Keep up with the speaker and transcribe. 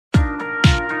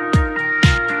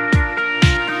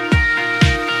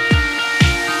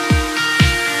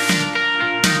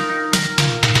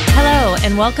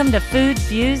and welcome to Food,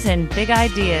 Views, and Big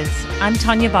Ideas. I'm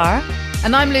Tanya Barr.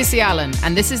 And I'm Lucy Allen,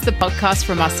 and this is the podcast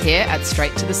from us here at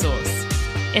Straight to the Source.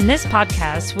 In this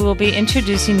podcast, we will be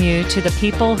introducing you to the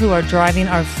people who are driving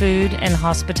our food and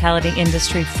hospitality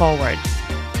industry forward,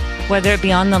 whether it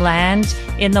be on the land,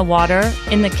 in the water,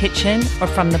 in the kitchen, or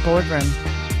from the boardroom.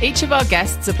 Each of our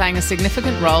guests are playing a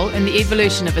significant role in the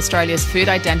evolution of Australia's food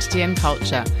identity and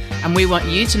culture, and we want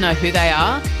you to know who they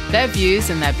are, their views,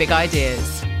 and their big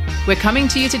ideas. We're coming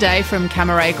to you today from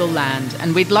Cammeraygal land,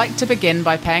 and we'd like to begin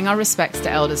by paying our respects to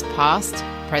elders past,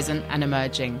 present, and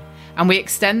emerging. And we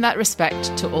extend that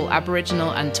respect to all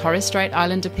Aboriginal and Torres Strait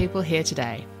Islander people here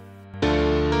today.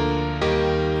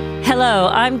 Hello,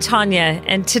 I'm Tanya,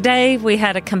 and today we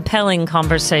had a compelling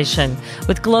conversation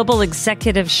with global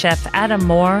executive chef Adam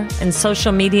Moore and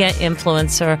social media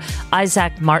influencer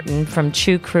Isaac Martin from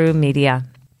Chew Crew Media.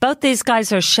 Both these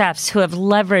guys are chefs who have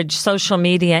leveraged social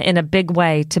media in a big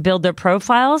way to build their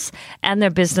profiles and their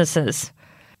businesses.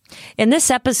 In this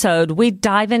episode, we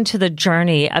dive into the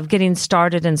journey of getting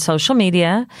started in social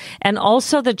media and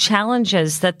also the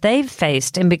challenges that they've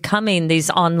faced in becoming these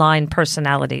online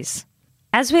personalities.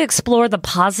 As we explore the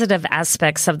positive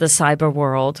aspects of the cyber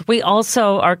world, we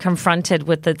also are confronted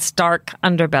with its dark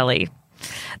underbelly.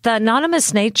 The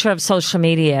anonymous nature of social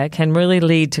media can really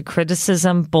lead to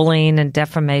criticism, bullying, and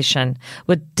defamation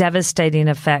with devastating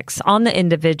effects on the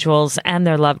individuals and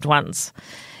their loved ones.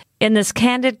 In this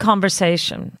candid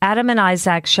conversation, Adam and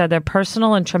Isaac share their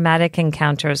personal and traumatic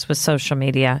encounters with social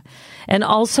media and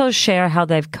also share how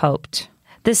they've coped.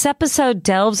 This episode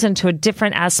delves into a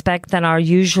different aspect than our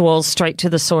usual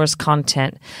straight-to-the-source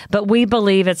content, but we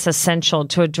believe it's essential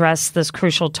to address this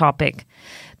crucial topic.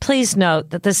 Please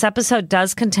note that this episode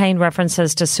does contain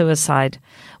references to suicide,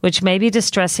 which may be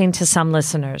distressing to some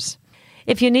listeners.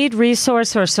 If you need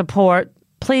resource or support,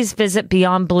 please visit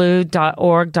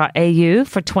beyondblue.org.au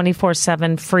for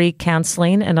 24/7 free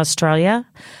counselling in Australia,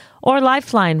 or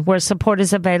Lifeline, where support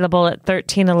is available at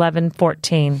 13 11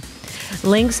 14.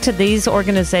 Links to these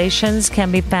organizations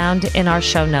can be found in our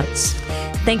show notes.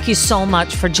 Thank you so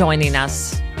much for joining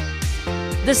us.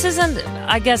 This isn't,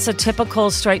 I guess, a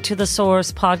typical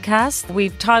straight-to-the-source podcast.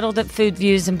 We've titled it Food,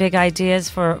 Views, and Big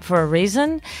Ideas for a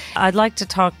reason. I'd like to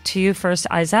talk to you first,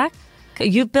 Isaac.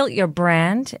 You've built your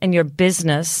brand and your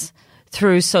business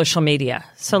through social media.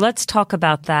 So let's talk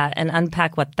about that and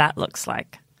unpack what that looks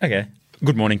like. Okay.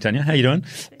 Good morning, Tanya. How you doing?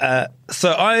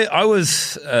 So I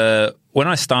was, when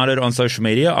I started on social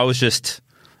media, I was just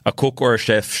a cook or a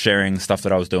chef sharing stuff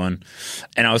that I was doing.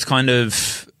 And I was kind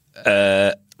of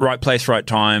right place, right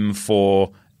time for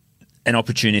an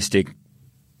opportunistic,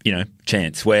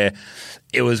 chance where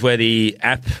it was where the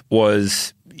app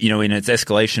was, in its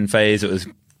escalation phase. It was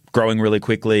growing really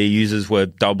quickly. Users were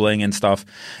doubling and stuff.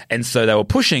 And so they were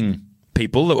pushing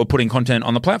people that were putting content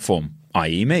on the platform,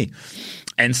 i.e. me.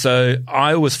 And so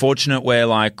I was fortunate where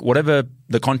whatever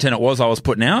the content it was I was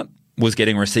putting out was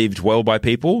getting received well by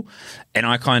people. And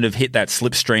I kind of hit that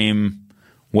slipstream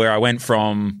where I went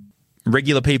from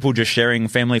regular people just sharing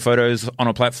family photos on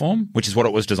a platform, which is what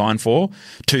it was designed for,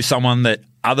 to someone that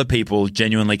other people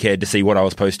genuinely cared to see what I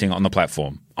was posting on the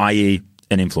platform, i.e.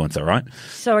 an influencer, right?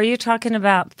 So are you talking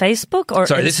about Facebook or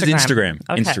Sorry, Instagram? This is Instagram.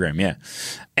 Okay. Instagram, yeah.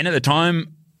 And at the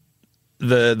time,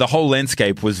 the whole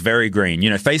landscape was very green.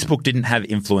 Facebook didn't have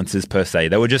influencers per se.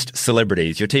 They were just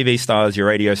celebrities, your TV stars, your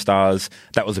radio stars.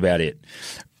 That was about it.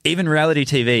 Even reality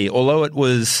TV, although it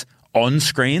was on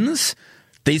screens,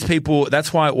 these people,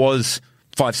 that's why it was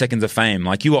 5 seconds of fame.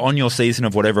 You were on your season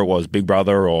of whatever it was, Big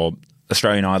Brother or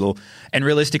Australian Idol. And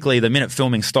realistically, the minute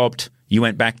filming stopped, you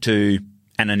went back to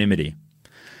anonymity.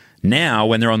 Now,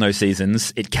 when they're on those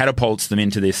seasons, it catapults them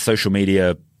into this social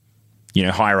media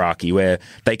hierarchy where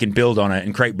they can build on it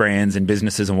and create brands and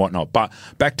businesses and whatnot. But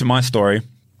back to my story,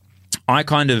 I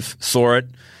kind of saw it,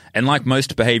 and like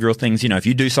most behavioral things, if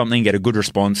you do something, get a good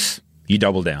response, you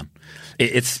double down.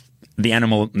 It's the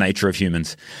animal nature of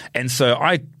humans. And so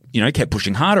I, kept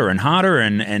pushing harder and harder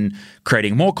and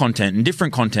creating more content and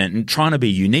different content and trying to be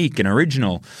unique and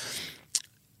original.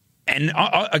 And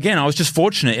I was just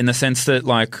fortunate in the sense that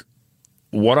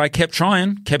what I kept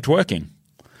trying kept working.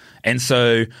 And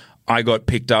so I got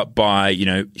picked up by,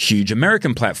 huge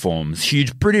American platforms,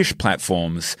 huge British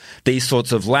platforms, these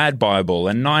sorts of Lad Bible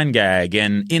and 9gag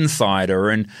and Insider.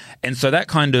 And so that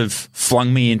kind of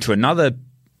flung me into another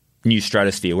new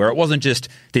stratosphere where it wasn't just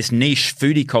this niche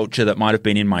foodie culture that might have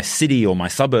been in my city or my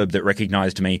suburb that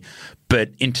recognized me, but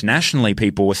internationally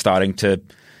people were starting to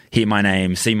hear my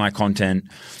name, see my content.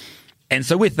 And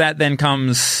so with that then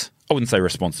comes, I wouldn't say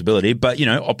responsibility, but,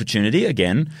 opportunity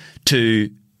again to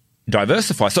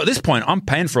diversify. So at this point, I'm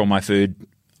paying for all my food.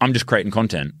 I'm just creating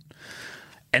content.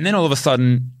 And then all of a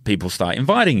sudden, people start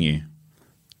inviting you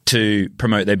to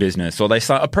promote their business, or they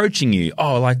start approaching you.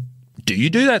 Oh, like, do you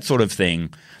do that sort of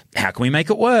thing? How can we make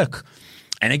it work?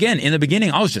 And again, in the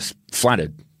beginning, I was just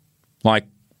flattered. Like,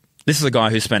 this is a guy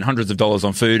who spent hundreds of dollars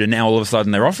on food, and now all of a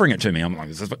sudden they're offering it to me. I'm like,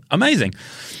 this is amazing.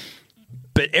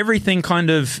 But everything kind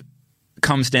of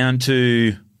comes down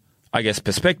to, I guess,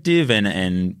 perspective.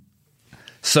 And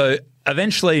so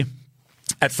eventually,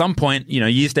 at some point,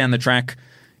 years down the track,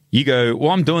 you go,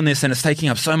 well, I'm doing this and it's taking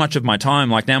up so much of my time.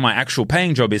 Like, now my actual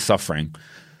paying job is suffering.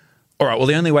 All right, well,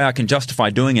 the only way I can justify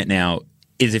doing it now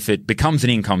is if it becomes an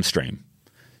income stream.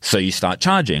 So you start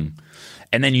charging.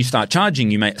 And then you start charging,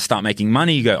 you may start making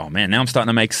money. You go, oh man, now I'm starting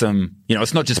to make some,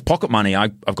 it's not just pocket money.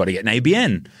 I've got to get an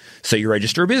ABN. So you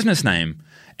register a business name.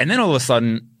 And then all of a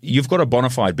sudden, you've got a bona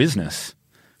fide business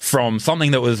from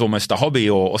something that was almost a hobby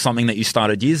or something that you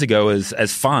started years ago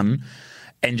as fun,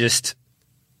 and just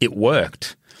it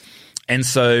worked. And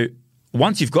so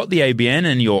once you've got the ABN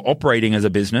and you're operating as a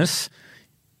business,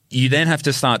 you then have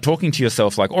to start talking to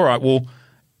yourself like, all right, well,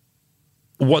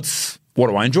 what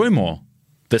do I enjoy more?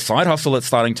 The side hustle that's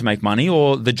starting to make money,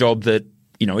 or the job that,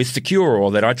 is secure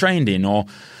or that I trained in? Or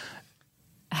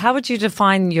how would you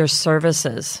define your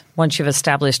services once you've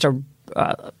established a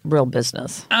real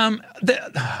business?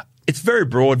 It's very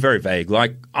broad, very vague.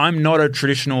 Like, I'm not a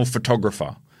traditional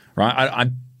photographer, right?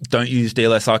 I don't use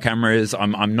DSLR cameras.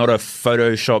 I'm not a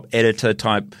Photoshop editor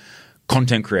type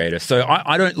content creator. So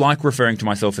I don't like referring to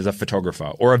myself as a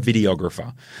photographer or a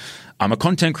videographer. I'm a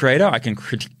content creator. I can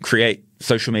create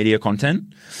social media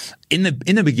content. In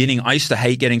the beginning, I used to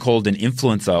hate getting called an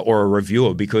influencer or a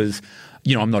reviewer because,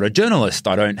 I'm not a journalist.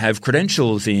 I don't have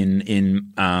credentials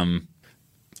in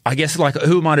I guess, like,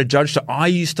 who am I to judge? I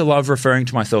used to love referring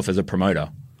to myself as a promoter,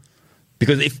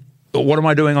 because what am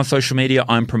I doing on social media?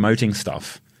 I'm promoting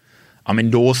stuff. I'm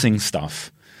endorsing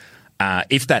stuff.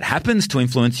 If that happens to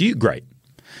influence you, great.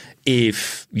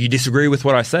 If you disagree with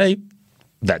what I say,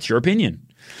 that's your opinion.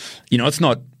 It's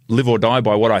not live or die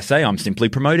by what I say. I'm simply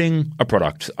promoting a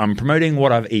product. I'm promoting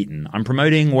what I've eaten. I'm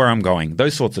promoting where I'm going,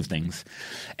 those sorts of things.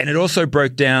 And it also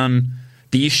broke down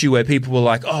the issue where people were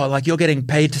like, oh, like, you're getting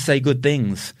paid to say good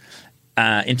things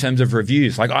in terms of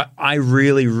reviews. Like, I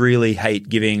really, really hate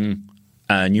giving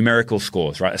numerical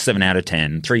scores, right? A 7 out of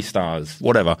 10, 3 stars,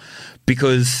 whatever,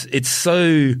 because it's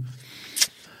so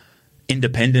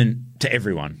independent to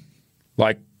everyone.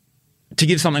 Like, to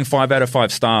give something 5 out of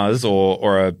 5 stars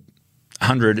or a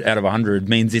 100 out of 100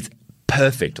 means it's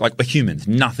perfect. Like, for humans,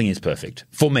 nothing is perfect.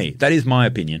 For me, that is my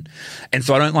opinion. And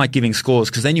so I don't like giving scores,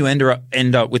 because then you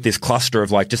end up with this cluster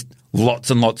of, like, just lots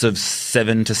and lots of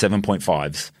 7 to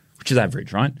 7.5s, which is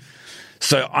average, right?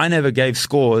 So I never gave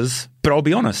scores, but I'll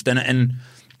be honest. And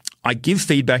I give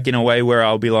feedback in a way where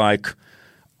I'll be like,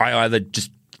 I either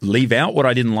just leave out what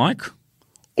I didn't like,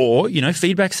 or,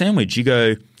 feedback sandwich. You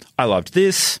go, I loved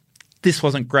this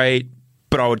wasn't great,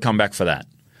 but I would come back for that.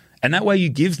 And that way you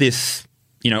give this,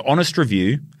 honest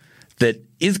review that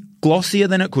is glossier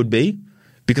than it could be,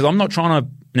 because I'm not trying to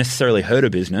necessarily hurt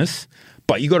a business,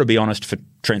 but you got to be honest for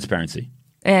transparency.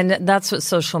 And that's what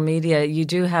social media, you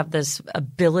do have this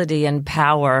ability and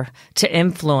power to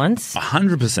influence.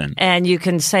 100%. And you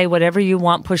can say whatever you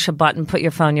want, push a button, put your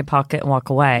phone in your pocket and walk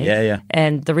away. Yeah.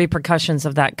 And the repercussions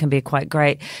of that can be quite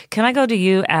great. Can I go to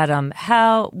you, Adam?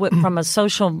 From a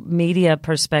social media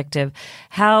perspective,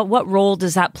 what role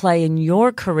does that play in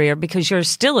your career? Because you're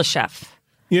still a chef.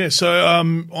 Yeah, so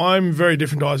I'm very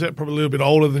different to Isaac, probably a little bit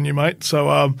older than you, mate. So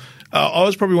I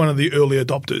was probably one of the early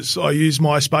adopters. I used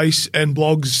MySpace and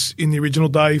blogs in the original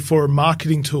day for a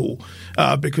marketing tool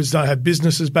because they had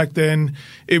businesses back then.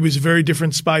 It was a very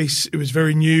different space. It was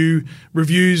very new.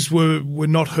 Reviews were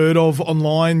not heard of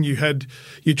online. You had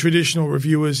your traditional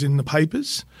reviewers in the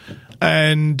papers.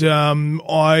 And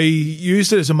I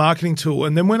used it as a marketing tool.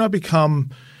 And then when I become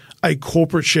a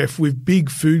corporate chef with big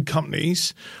food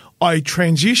companies, I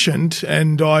transitioned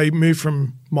and I moved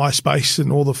from MySpace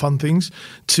and all the fun things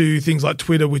to things like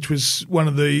Twitter, which was one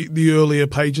of the earlier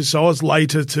pages. So I was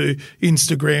later to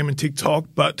Instagram and TikTok.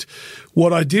 But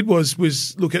what I did was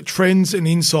look at trends and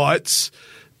insights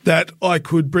that I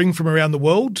could bring from around the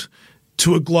world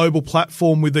to a global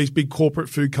platform with these big corporate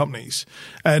food companies.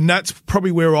 And that's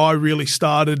probably where I really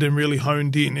started and really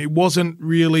honed in. It wasn't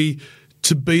really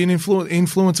to be an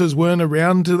influencers weren't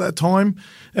around at that time.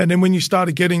 And then when you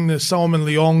started getting the Salman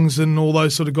Leongs and all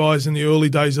those sort of guys in the early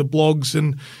days of blogs,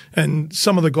 and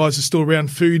some of the guys are still around.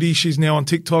 Foodie, she's now on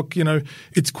TikTok.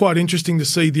 It's quite interesting to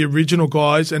see the original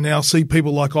guys and now see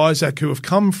people like Isaac who have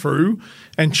come through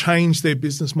and changed their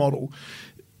business model.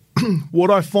 What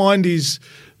I find is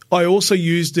I also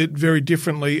used it very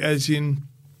differently, as in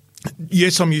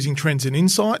yes, I'm using trends and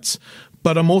insights,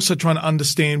 but I'm also trying to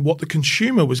understand what the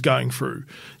consumer was going through.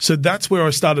 So that's where I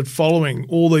started following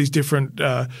all these different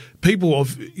people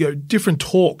of different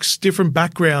talks, different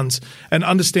backgrounds, and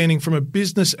understanding from a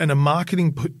business and a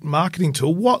marketing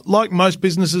tool what, like most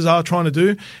businesses are trying to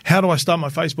do. How do I start my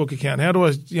Facebook account? How do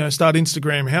I start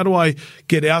Instagram? How do I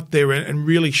get out there and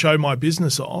really show my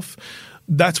business off?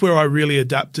 That's where I really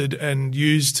adapted and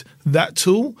used that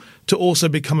tool to also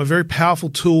become a very powerful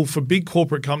tool for big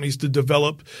corporate companies to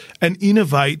develop and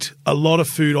innovate a lot of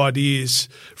food ideas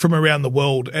from around the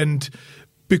world. And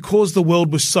because the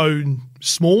world was so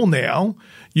small now,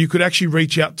 you could actually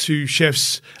reach out to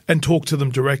chefs and talk to them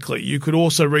directly. You could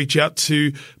also reach out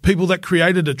to people that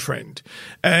created a trend.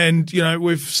 And,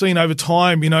 we've seen over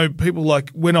time, people like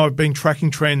when I've been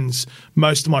tracking trends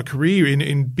most of my career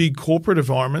in big corporate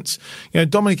environments,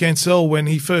 Dominic Ansel, when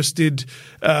he first did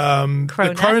the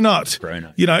Cronut,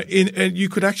 and you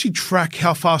could actually track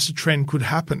how fast a trend could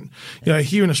happen.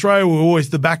 Here in Australia, we're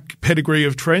always the back pedigree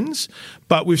of trends,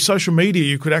 but with social media,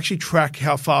 you could actually track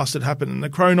how fast it happened. And the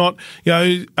Cronut,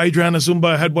 Adriana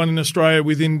Zumba had one in Australia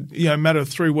within a matter of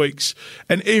 3 weeks,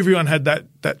 and everyone had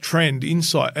that trend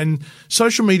insight. And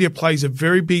social media plays a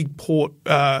very big part,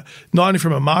 not only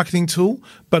from a marketing tool,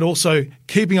 but also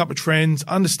keeping up with trends,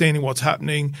 understanding what's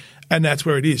happening, and that's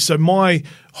where it is. So my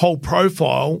whole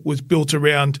profile was built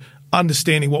around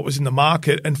understanding what was in the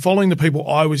market and following the people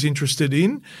I was interested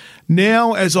in.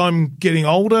 Now, as I'm getting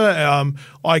older,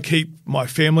 I keep my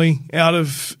family out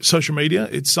of social media.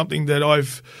 It's something that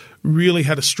I've really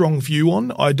had a strong view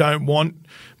on. I don't want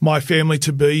my family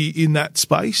to be in that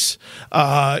space.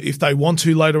 If they want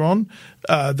to later on,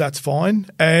 that's fine.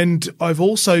 And I've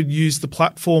also used the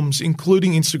platforms,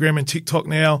 including Instagram and TikTok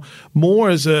now, more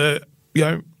as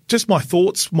just my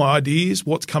thoughts, my ideas,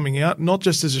 what's coming out, not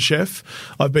just as a chef.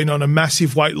 I've been on a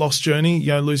massive weight loss journey,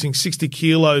 losing 60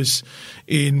 kilos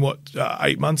in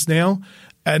 8 months now.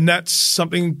 And that's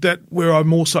something where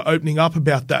I'm also opening up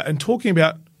about that and talking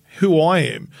about who I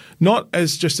am, not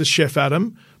as just a Chef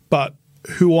Adam, but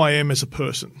who I am as a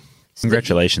person.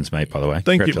 Congratulations, mate, by the way.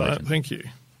 Thank you, mate. Thank you.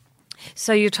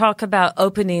 So you talk about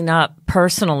opening up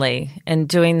personally and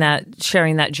doing that,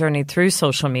 sharing that journey through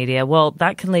social media. Well,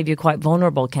 that can leave you quite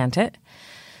vulnerable, can't it?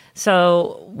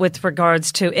 So with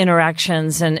regards to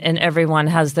interactions and everyone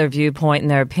has their viewpoint and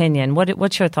their opinion,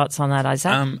 what's your thoughts on that,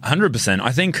 Isaac? 100%.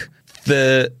 I think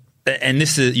and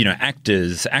this is,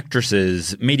 actors,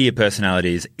 actresses, media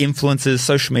personalities, influencers,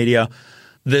 social media,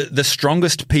 the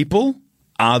strongest people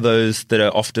are those that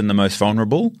are often the most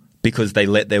vulnerable, because they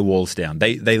let their walls down.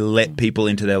 They let people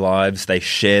into their lives. They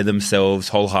share themselves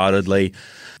wholeheartedly.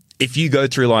 If you go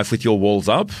through life with your walls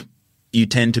up, you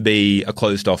tend to be a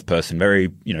closed-off person, very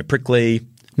prickly,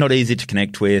 not easy to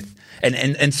connect with.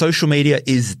 And social media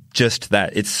is just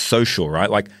that. It's social, right?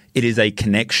 Like, it is a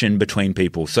connection between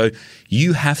people. So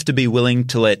you have to be willing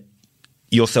to let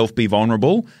yourself be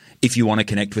vulnerable if you want to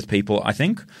connect with people, I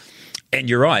think. And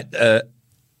you're right.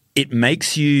 It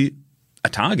makes you a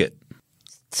target.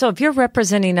 So if you're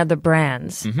representing other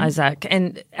brands, Isaac,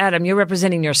 and Adam, you're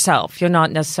representing yourself. You're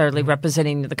not necessarily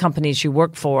representing the companies you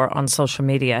work for on social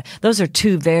media. Those are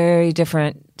two very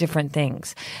different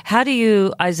things. How do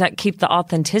you, Isaac, keep the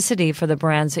authenticity for the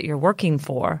brands that you're working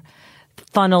for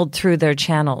funneled through their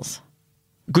channels?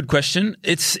 Good question.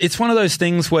 It's one of those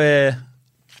things where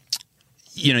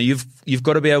you've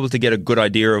got to be able to get a good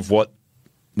idea of what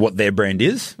their brand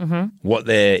is, what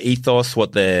their ethos,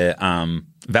 what their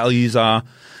values are.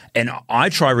 And I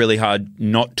try really hard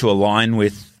not to align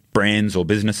with brands or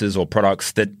businesses or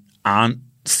products that aren't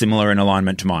similar in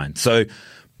alignment to mine. So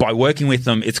by working with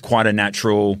them, it's quite a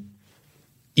natural,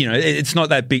 it's not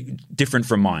that big different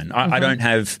from mine. I don't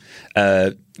have,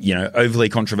 overly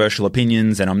controversial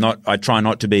opinions, and I try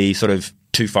not to be sort of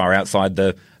too far outside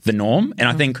the norm. And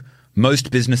I think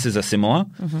most businesses are similar.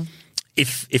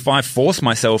 If I force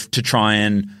myself to try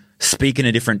and speak in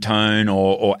a different tone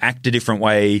or act a different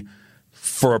way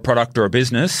for a product or a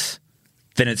business,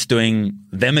 then it's doing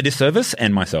them a disservice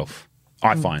and myself,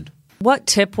 I find. What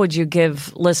tip would you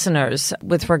give listeners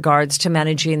with regards to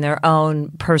managing their own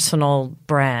personal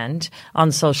brand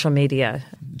on social media?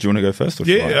 Do you want to go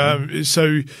first?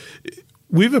 So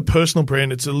with a personal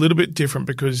brand, it's a little bit different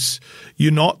because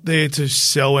you're not there to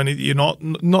sell anything. You're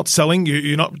not selling.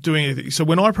 You're not doing anything. So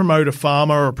when I promote a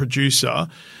farmer or a producer,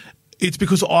 it's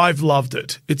because I've loved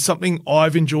it. It's something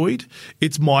I've enjoyed.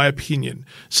 It's my opinion.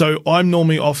 So I'm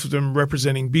normally often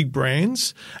representing big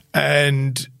brands,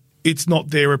 and it's not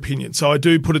their opinion. So I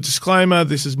do put a disclaimer,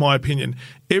 this is my opinion.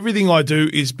 Everything I do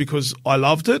is because I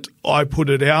loved it. I put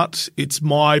it out. It's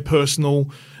my personal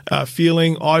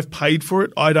feeling. I've paid for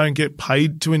it. I don't get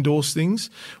paid to endorse things.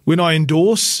 When I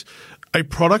endorse a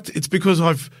product, it's because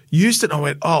I've used it and I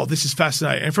went, oh, this is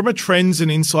fascinating. And from a trends and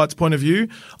insights point of view,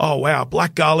 oh, wow,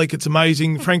 black garlic, it's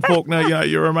amazing. Frank Faulkner,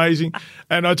 you're amazing.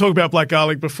 And I talked about black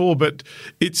garlic before, but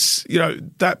it's,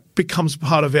 that becomes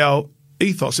part of our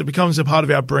ethos. It becomes a part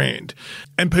of our brand.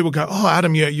 And people go, oh,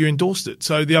 Adam, you endorsed it.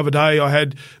 So the other day I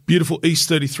had beautiful East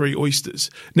 33 oysters.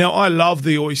 Now, I love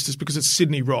the oysters because it's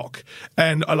Sydney Rock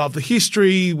and I love the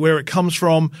history, where it comes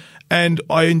from. And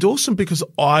I endorse them because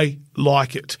I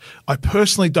like it. I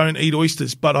personally don't eat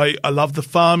oysters, but I love the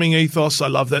farming ethos. I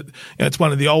love that it's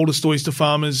one of the oldest oyster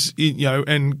farmers,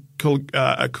 and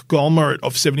a conglomerate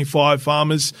of 75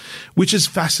 farmers, which is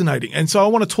fascinating. And so I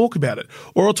want to talk about it.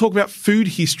 Or I'll talk about food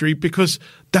history because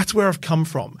that's where I've come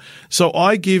from. So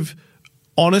I give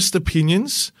honest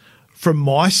opinions from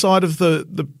my side of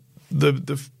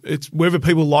it's whether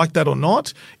people like that or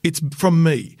not, it's from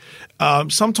me.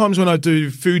 Sometimes when I do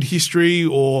food history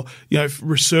or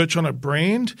research on a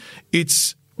brand,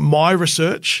 it's my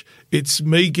research. It's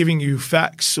me giving you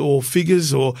facts or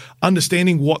figures or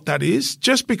understanding what that is,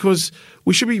 just because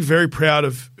we should be very proud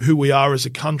of who we are as a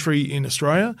country in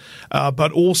Australia,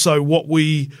 but also what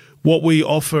we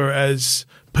offer as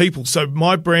people. So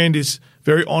my brand is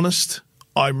very honest.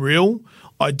 I'm real.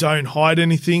 I don't hide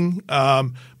anything.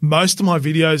 Most of my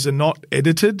videos are not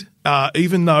edited,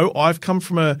 even though I've come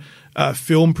from a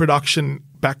film production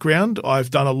background. I've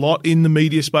done a lot in the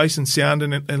media space and sound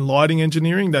and lighting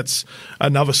engineering. That's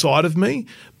another side of me.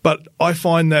 But I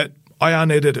find that I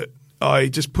unedit it. I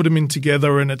just put them in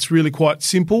together and it's really quite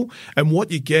simple. And what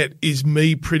you get is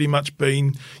me pretty much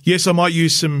being, yes, I might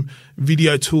use some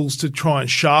video tools to try and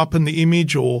sharpen the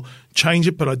image or change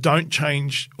it, but I don't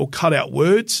change or cut out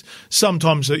words.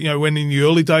 Sometimes, when in the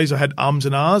early days I had ums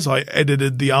and ahs, I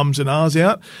edited the ums and ahs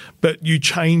out, but you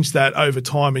change that over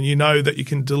time and you know that you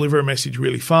can deliver a message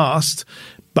really fast,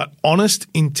 but honest,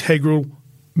 integral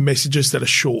messages that are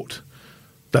short.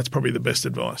 That's probably the best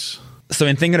advice. So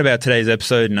in thinking about today's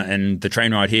episode and the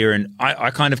train ride here, and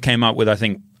I kind of came up with, I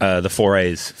think, the 4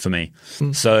 A's for me.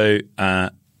 So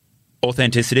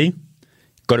authenticity,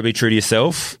 got to be true to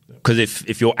yourself, because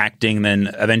if you're acting, then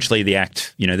eventually the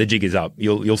act, the jig is up.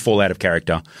 You'll fall out of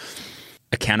character.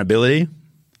 Accountability.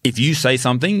 If you say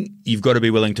something, you've got to be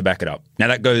willing to back it up. Now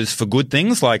that goes for good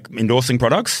things like endorsing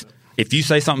products. If you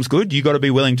say something's good, you've got to be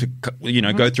willing to,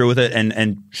 go through with it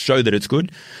and show that it's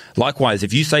good. Likewise,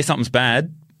 if you say something's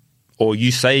bad, or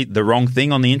you say the wrong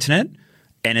thing on the internet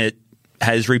and it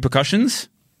has repercussions,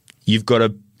 you've got to,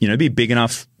 be big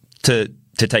enough to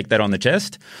take that on the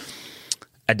chest.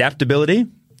 Adaptability,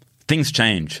 things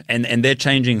change and they're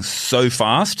changing so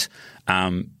fast,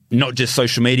 not just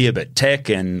social media, but tech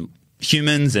and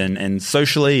humans and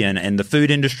socially and the food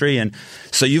industry. And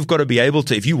so you've got to be able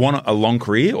to, if you want a long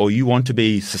career or you want to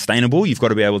be sustainable, you've got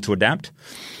to be able to adapt.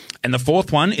 And the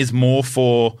fourth one is more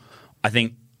for, I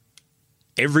think,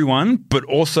 everyone, but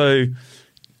also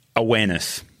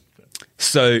awareness.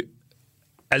 So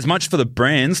as much for the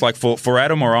brands, like for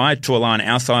Adam or I to align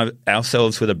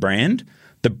ourselves with a brand,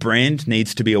 the brand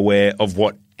needs to be aware of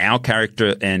what our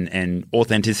character and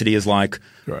authenticity is like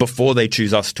before they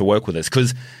choose us to work with us.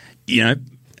 Because,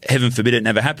 heaven forbid it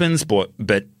never happens, but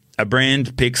a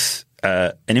brand picks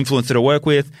an influencer to work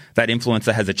with. That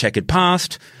influencer has a checkered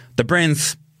past. The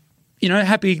brand's,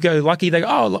 happy-go-lucky. They go,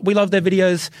 oh, we love their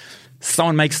videos.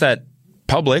 Someone makes that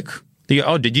public. They go,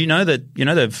 oh, did you know that,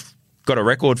 they've got a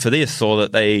record for this or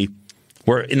that they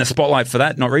were in the spotlight for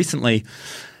that not recently?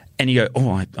 And you go,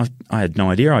 oh, I had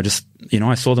no idea. I just,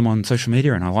 I saw them on social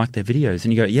media and I like their videos.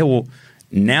 And you go, yeah, well,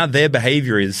 now their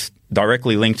behavior is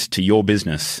directly linked to your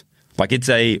business. Like it's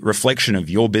a reflection of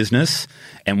your business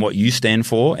and what you stand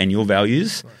for and your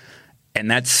values. Right. And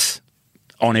that's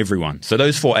on everyone. So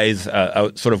those 4 A's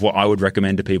are sort of what I would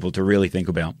recommend to people to really think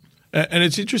about. And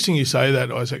it's interesting you say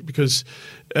that, Isaac, because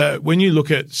when you look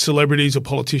at celebrities or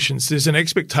politicians, there's an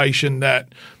expectation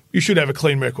that you should have a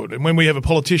clean record. And when we have a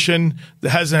politician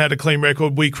that hasn't had a clean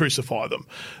record, we crucify them.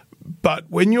 But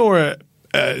when you're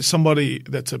somebody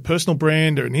that's a personal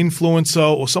brand or an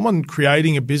influencer or someone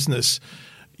creating a business,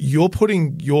 you're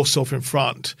putting yourself in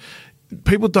front.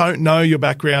 People don't know your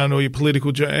background or your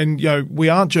political, and we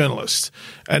aren't journalists,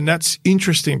 and that's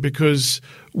interesting because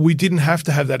we didn't have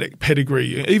to have that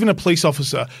pedigree. Even a police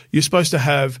officer, you're supposed to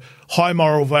have high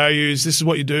moral values. This is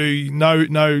what you do.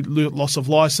 No loss of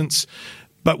license.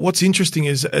 But what's interesting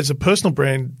is, as a personal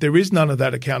brand, there is none of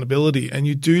that accountability, and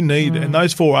you do need, and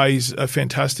those 4 A's are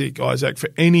fantastic, Isaac, for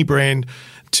any brand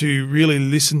to really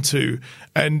listen to.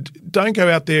 And don't go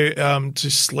out there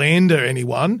to slander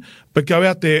anyone, but go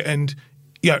out there and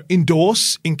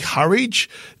endorse, encourage.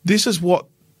 This is what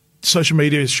social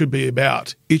media should be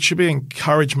about. It should be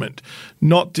encouragement,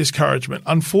 not discouragement.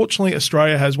 Unfortunately,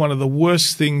 Australia has one of the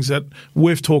worst things that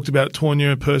we've talked about at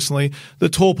Tonya personally, the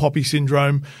tall poppy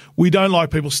syndrome. We don't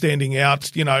like people standing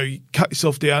out, cut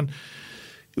yourself down.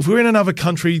 If we were in another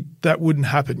country, that wouldn't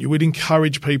happen. You would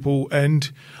encourage people. And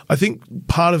I think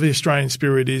part of the Australian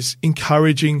spirit is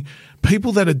encouraging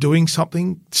people that are doing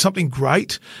something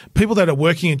great, people that are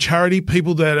working in charity,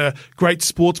 people that are great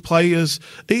sports players,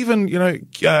 even,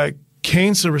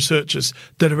 cancer researchers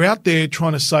that are out there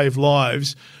trying to save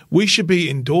lives. We should be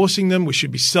endorsing them. We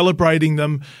should be celebrating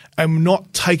them and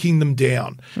not taking them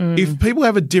down. If people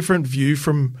have a different view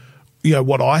from,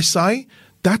 what I say,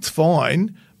 that's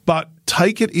fine, but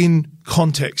take it in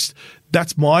context.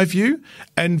 That's my view.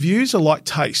 And views are like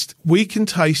taste. We can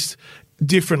taste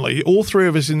differently. All 3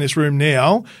 of us in this room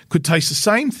now could taste the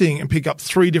same thing and pick up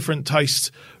 3 different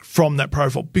tastes from that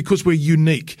profile because we're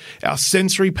unique. Our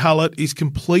sensory palette is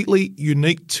completely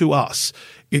unique to us.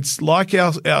 It's like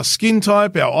our skin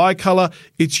type, our eye color.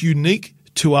 It's unique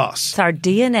to us. It's our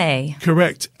DNA.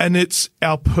 Correct. And it's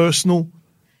our personal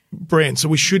brand. So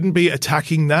we shouldn't be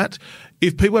attacking that.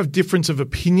 If people have difference of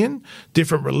opinion,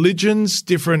 different religions,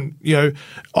 different,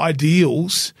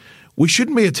 ideals, we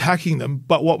shouldn't be attacking them,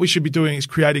 but what we should be doing is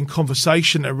creating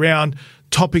conversation around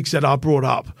topics that are brought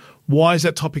up. Why is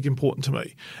that topic important to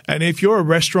me? And if you're a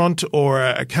restaurant or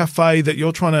a cafe that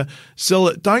you're trying to sell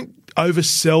it, don't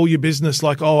oversell your business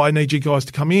like, I need you guys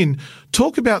to come in.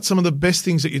 Talk about some of the best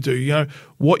things that you do,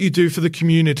 what you do for the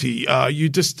community. You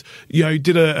just,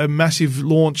 did a massive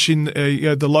launch in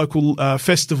the local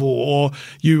festival, or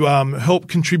you help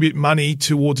contribute money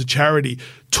towards a charity.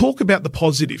 Talk about the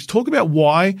positives. Talk about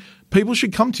why people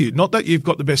should come to you. Not that you've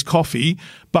got the best coffee,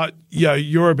 but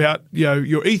you're about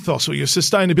your ethos or your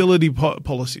sustainability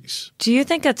policies. Do you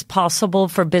think it's possible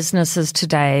for businesses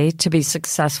today to be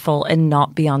successful and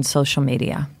not be on social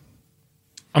media?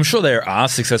 I'm sure there are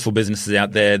successful businesses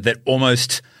out there that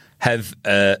almost have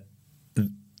I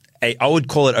would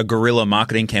call it a guerrilla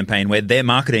marketing campaign where their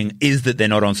marketing is that they're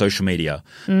not on social media.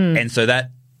 And so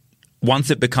that once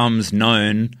it becomes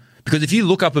known, because if you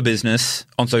look up a business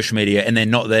on social media and they're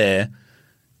not there,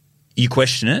 you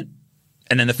question it.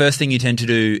 And then the first thing you tend to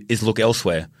do is look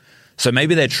elsewhere. So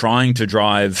maybe they're trying to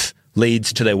drive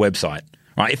leads to their website.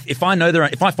 Right? If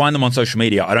I find them on social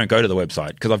media, I don't go to the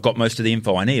website because I've got most of the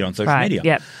info I need on social media.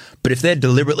 Yep. But if they're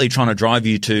deliberately trying to drive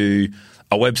you to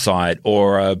a website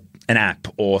or an app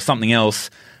or something else,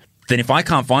 then if I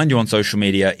can't find you on social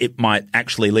media, it might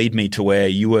actually lead me to where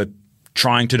you were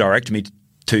trying to direct me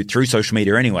to through social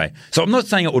media anyway. So I'm not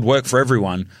saying it would work for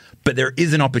everyone, but there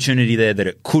is an opportunity there that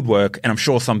it could work, and I'm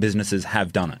sure some businesses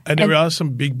have done it. And there are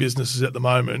some big businesses at the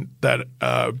moment that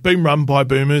are being run by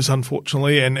boomers,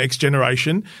 unfortunately, and X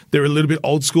generation. They're a little bit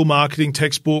old school marketing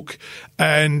textbook,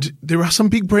 and there are some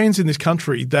big brands in this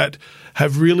country that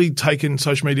have really taken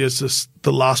social media as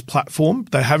the last platform.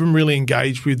 They haven't really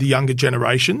engaged with the younger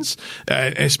generations,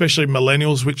 and especially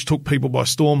millennials, which took people by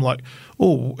storm. Like,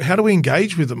 how do we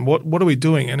engage with them? What are we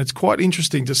doing? And it's quite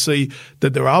interesting to see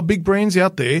that there are big brands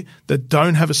out there that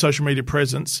don't have a social media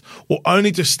presence or only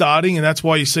just starting, and that's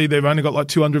why you see they've only got like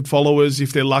 200 followers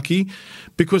if they're lucky,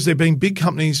 because they're being big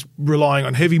companies relying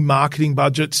on heavy marketing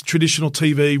budgets, traditional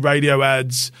TV, radio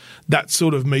ads, that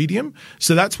sort of medium.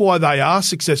 So that's why they are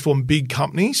successful in big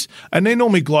companies, and they're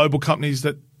normally global companies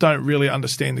that don't really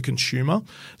understand the consumer.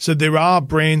 So there are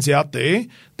brands out there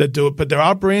that do it, but there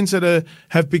are brands that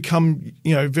have become,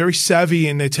 very savvy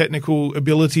in their technical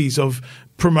abilities of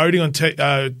promoting on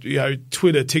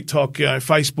Twitter, TikTok,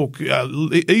 Facebook,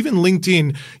 even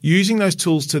LinkedIn, using those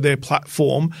tools to their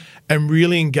platform and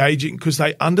really engaging because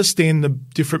they understand the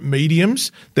different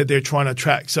mediums that they're trying to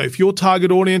attract. So if your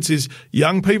target audience is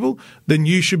young people, then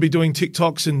you should be doing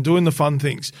TikToks and doing the fun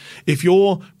things. If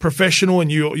you're professional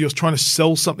and you're trying to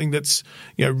sell something that's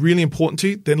really important to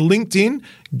you, then LinkedIn,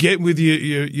 get with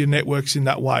your networks in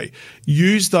that way.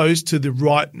 Use those to the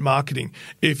right marketing.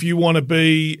 If you want to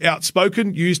be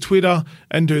outspoken, use Twitter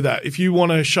and do that. If you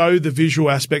want to show the visual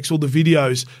aspects or the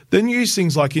videos, then use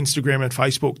things like Instagram and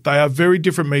Facebook. They are very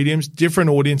different mediums, different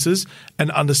audiences, and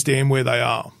understand where they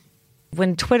are.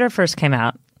 When Twitter first came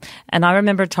out, and I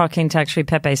remember talking to actually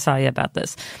Pepe Saya about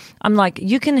this, I'm like,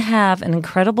 you can have an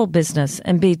incredible business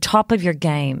and be top of your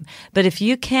game, but if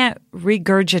you can't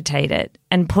regurgitate it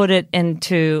and put it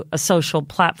into a social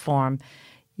platform,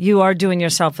 you are doing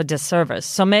yourself a disservice.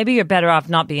 So maybe you're better off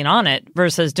not being on it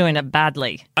versus doing it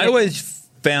badly. I always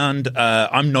found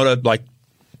I'm not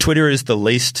Twitter is the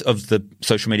least of the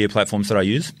social media platforms that I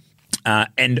use.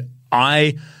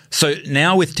 So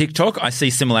now with TikTok, I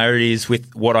see similarities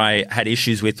with what I had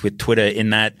issues with Twitter, in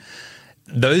that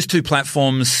those two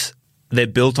platforms, they're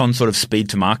built on sort of speed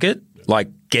to market, like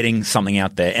getting something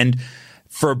out there. And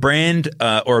for a brand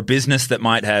or a business that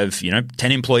might have,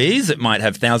 10 employees, it might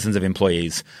have thousands of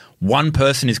employees. One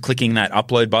person is clicking that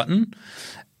upload button.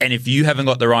 And if you haven't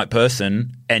got the right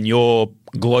person and your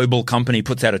global company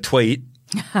puts out a tweet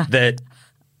that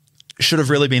should have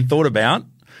really been thought about,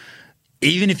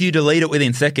 even if you delete it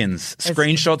within seconds,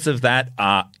 screenshots of that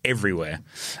are everywhere.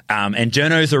 And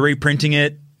journos are reprinting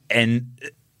it. And,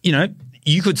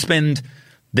 you could spend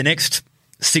the next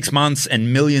 6 months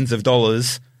and millions of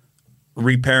dollars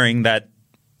repairing that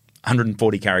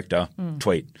 140 character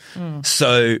tweet.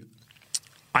 So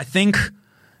I think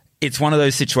it's one of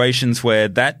those situations where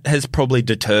that has probably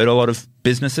deterred a lot of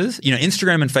businesses.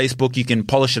 Instagram and Facebook, you can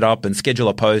polish it up and schedule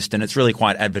a post, and it's really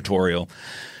quite advertorial.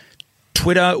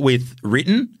 Twitter with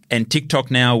written and TikTok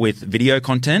now with video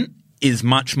content is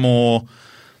much more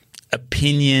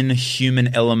opinion,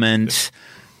 human element,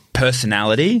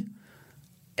 personality.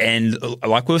 And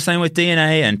like we were saying with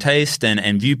DNA and taste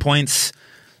and viewpoints,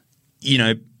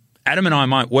 Adam and I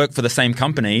might work for the same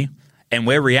company, and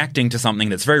we're reacting to something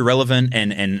that's very relevant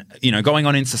and going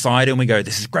on in society, and we go,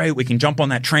 this is great, we can jump on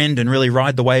that trend and really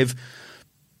ride the wave.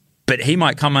 But he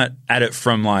might come at it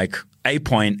from like A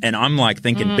point, and I'm like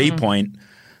thinking B point,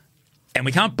 and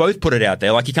we can't both put it out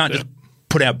there. Like, you can't just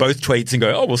put out both tweets and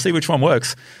go, oh, we'll see which one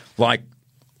works. Like,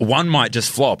 one might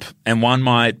just flop, and one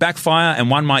might backfire,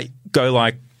 and one might go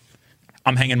like,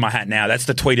 I'm hanging my hat now. That's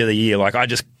the tweet of the year. Like, I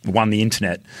just won the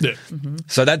internet. Yeah. Mm-hmm.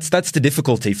 So that's the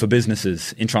difficulty for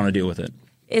businesses in trying to deal with it.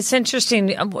 It's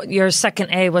interesting. Your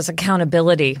second A was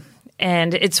accountability.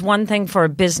 And it's one thing for a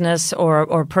business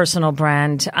or personal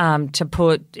brand to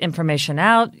put information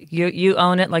out. You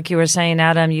own it, like you were saying,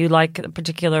 Adam. You like a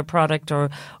particular product or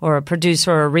a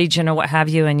producer or a region or what have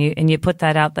you, and you put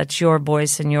that out. That's your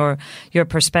voice and your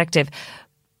perspective.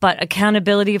 But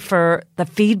accountability for the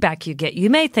feedback you get.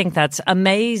 You may think that's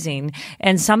amazing,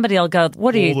 and somebody will go,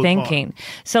 "What are you thinking?"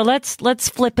 So let's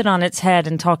flip it on its head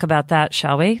and talk about that,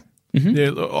 shall we? Mm-hmm.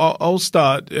 Yeah, I'll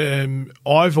start.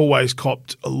 I've always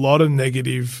copped a lot of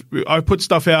negative. I put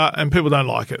stuff out and people don't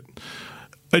like it.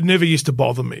 It never used to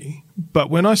bother me. But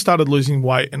when I started losing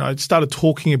weight and I started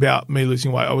talking about me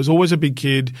losing weight, I was always a big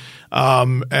kid,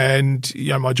 and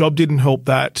my job didn't help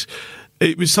that.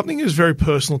 It was something that was very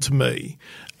personal to me.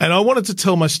 And I wanted to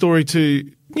tell my story to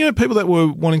people that were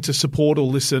wanting to support or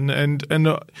listen. And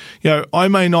I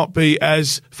may not be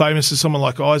as famous as someone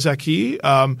like Isaac here.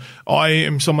 I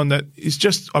am someone that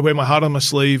is I wear my heart on my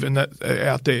sleeve and that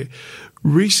out there.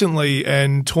 Recently,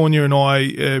 and Tonya and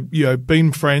I,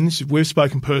 been friends. We've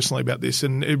spoken personally about this,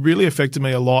 and it really affected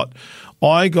me a lot.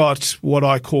 I got what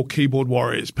I call keyboard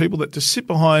warriors, people that just sit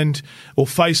behind, or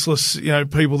faceless,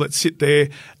 people that sit there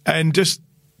and just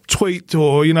tweet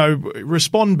or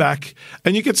respond back,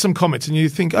 and you get some comments and you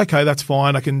think, okay, that's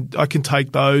fine, I can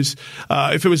take those.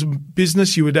 If it was a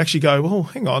business, you would actually go, well,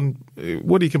 hang on,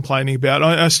 what are you complaining about?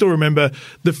 I still remember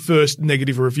the first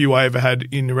negative review I ever had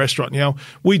in a restaurant.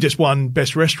 We just won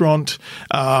best restaurant.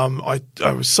 I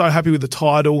was so happy with the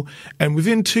title, and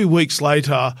within 2 weeks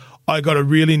later I got a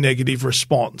really negative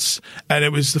response. And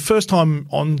it was the first time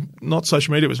on not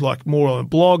social media, it was like more on a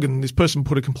blog, and this person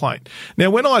put a complaint. Now,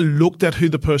 when I looked at who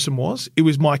the person was, it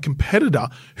was my competitor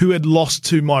who had lost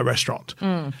to my restaurant.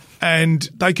 And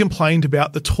they complained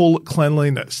about the toilet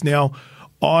cleanliness. Now,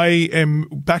 I am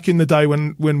back in the day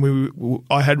when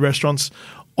I had restaurants,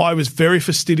 I was very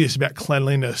fastidious about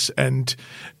cleanliness, and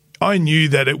I knew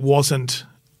that it wasn't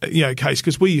case,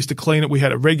 because we used to clean it. We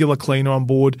had a regular cleaner on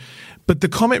board, but the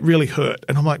comment really hurt.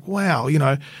 And I'm like, wow,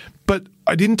 but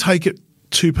I didn't take it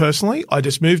too personally. I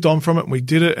just moved on from it, and we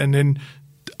did it, and then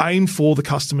aimed for the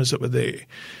customers that were there.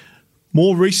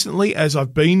 More recently, as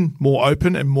I've been more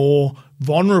open and more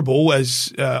vulnerable,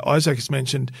 as Isaac has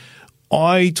mentioned,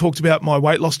 I talked about my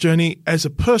weight loss journey as a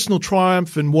personal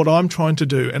triumph and what I'm trying to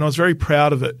do, and I was very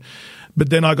proud of it. But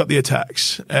then I got the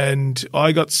attacks, and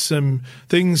I got some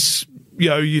things.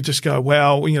 You just go,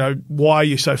 wow, why are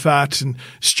you so fat? And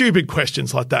stupid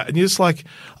questions like that. And you're just like,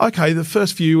 okay, the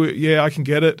first few, yeah, I can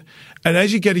get it. And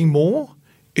as you're getting more,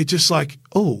 it's just like,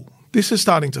 oh, this is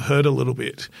starting to hurt a little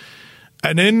bit.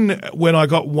 And then when I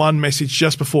got one message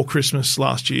just before Christmas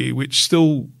last year, which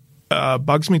still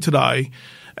bugs me today,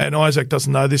 and Isaac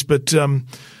doesn't know this, but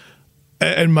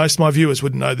and most of my viewers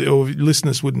wouldn't know, or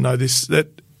listeners wouldn't know this,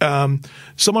 that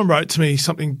someone wrote to me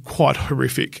something quite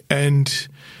horrific. And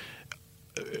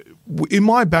in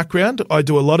my background, I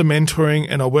do a lot of mentoring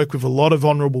and I work with a lot of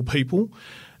vulnerable people.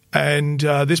 And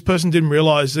this person didn't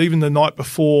realise even the night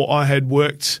before I had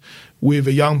worked with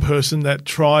a young person that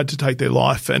tried to take their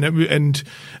life. And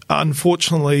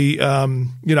unfortunately,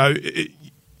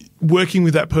 working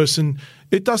with that person,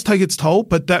 it does take its toll,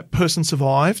 but that person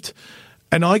survived.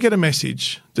 And I get a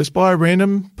message just by a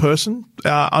random person,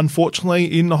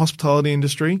 unfortunately in the hospitality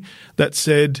industry, that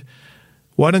said,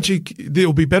 why don't you,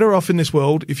 you'll be better off in this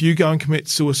world if you go and commit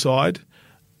suicide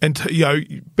and,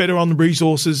 better on the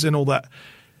resources and all that.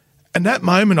 And that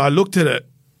moment I looked at it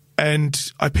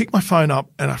and I picked my phone up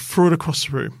and I threw it across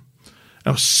the room.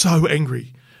 I was so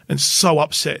angry and so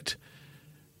upset.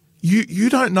 You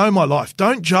don't know my life.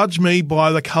 Don't judge me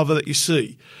by the cover that you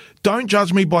see. Don't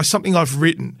judge me by something I've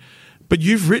written. But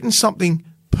you've written something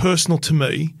personal to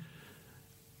me.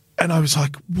 And I was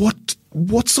like,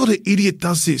 what sort of idiot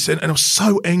does this? And I was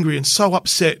so angry and so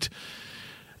upset.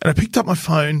 And I picked up my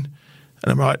phone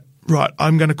and I'm right,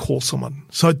 I'm going to call someone.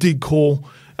 So I did call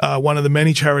one of the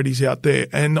many charities out there,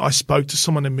 and I spoke to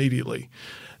someone immediately.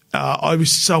 I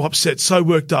was so upset, so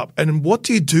worked up. And what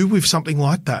do you do with something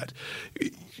like that?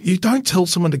 You don't tell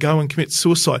someone to go and commit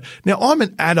suicide. Now, I'm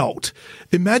an adult.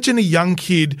 Imagine a young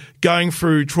kid going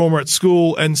through trauma at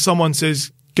school and someone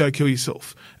says, go kill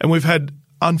yourself. And we've had,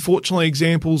 unfortunately,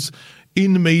 examples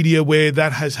in the media where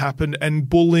that has happened, and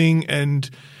bullying, and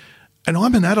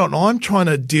I'm an adult and I'm trying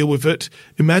to deal with it.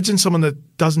 Imagine someone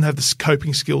that doesn't have the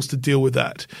coping skills to deal with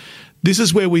that. This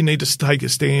is where we need to take a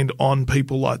stand on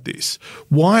people like this.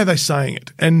 Why are they saying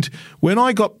it? And when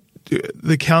I got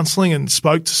the counselling and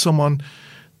spoke to someone,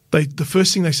 the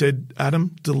first thing they said,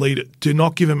 Adam, delete it. Do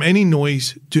not give them any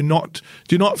noise. Do not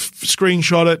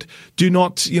screenshot it. Do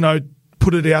not,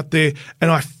 put it out there.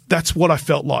 And that's what I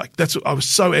felt like. I was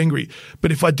so angry.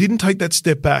 But if I didn't take that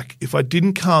step back, if I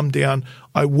didn't calm down,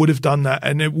 I would have done that.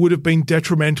 And it would have been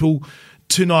detrimental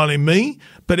to not only me,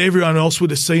 but everyone else would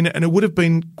have seen it. And it would have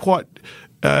been quite,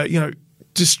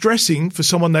 distressing for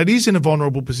someone that is in a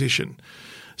vulnerable position.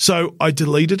 So I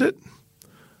deleted it.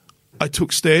 I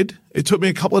took stead. It took me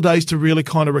a couple of days to really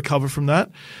kind of recover from that.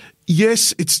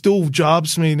 Yes, it still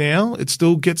jarbs me now. It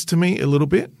still gets to me a little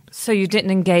bit. So you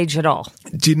didn't engage at all?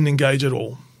 Didn't engage at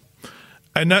all.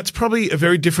 And that's probably a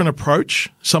very different approach.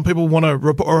 Some people want to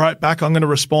write back, I'm going to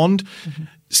respond. Mm-hmm.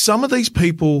 Some of these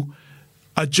people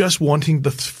are just wanting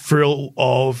the thrill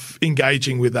of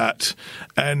engaging with that.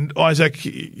 And Isaac,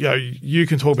 you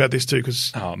can talk about this too,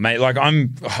 because mate,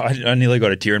 I nearly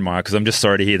got a tear in my eye because I'm just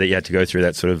sorry to hear that you had to go through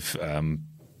that sort of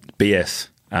BS.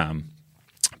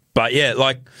 But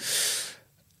yeah,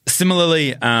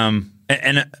 similarly,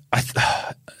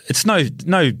 it's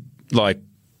no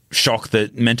shock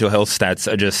that mental health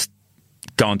stats are just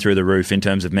going through the roof in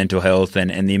terms of mental health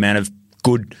and the amount of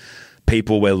good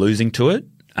people we're losing to it.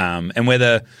 And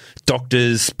whether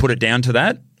doctors put it down to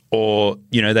that or,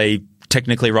 they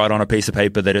technically write on a piece of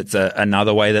paper that it's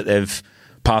another way that they've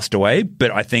passed away.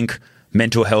 But I think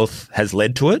mental health has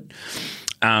led to it.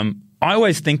 I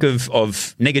always think of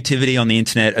negativity on the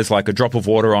internet as like a drop of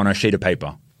water on a sheet of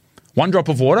paper. One drop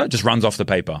of water just runs off the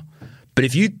paper. But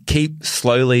if you keep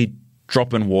slowly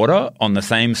dropping water on the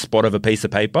same spot of a piece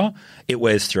of paper, it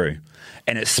wears through.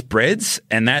 And it spreads,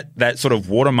 and that sort of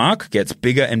watermark gets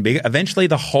bigger and bigger. Eventually,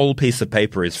 the whole piece of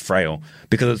paper is frail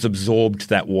because it's absorbed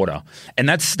that water. And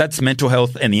that's mental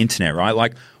health and the internet, right?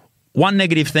 Like one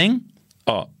negative thing,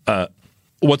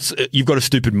 you've got a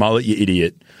stupid mullet, you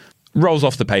idiot, rolls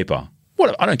off the paper.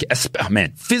 What? I don't care. Oh,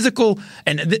 man, physical.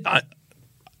 And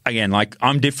again,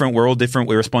 I'm different. We're all different.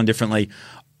 We respond differently.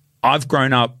 I've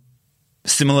grown up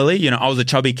similarly. I was a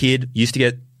chubby kid, used to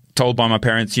get told by my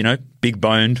parents, big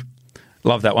boned.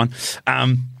 Love that one.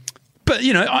 But,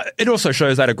 it also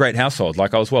shows I had a great household. I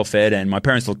was well fed and my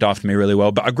parents looked after me really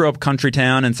well. But I grew up country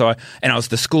town, and I was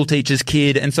the school teacher's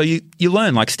kid. And so you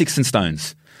learn sticks and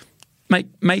stones.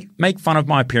 Make fun of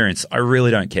my appearance. I really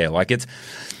don't care.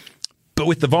 But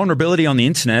with the vulnerability on the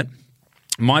internet,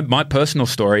 my personal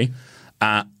story,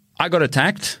 I got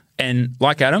attacked, and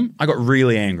like Adam, I got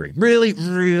really angry. Really,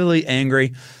 really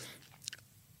angry.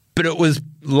 But it was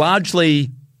largely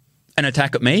an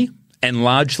attack at me. And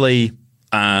largely,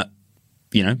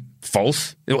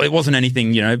 false. It wasn't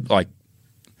anything,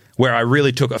 where I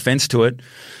really took offense to it.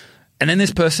 And then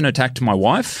this person attacked my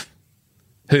wife,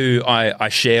 who I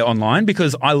share online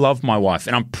because I love my wife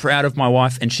and I'm proud of my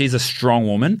wife, and she's a strong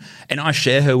woman, and I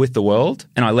share her with the world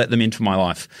and I let them into my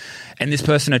life. And this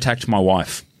person attacked my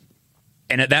wife.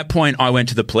 And at that point, I went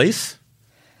to the police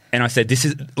and I said, this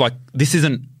isn't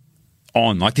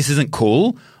on. This isn't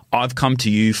cool. I've come to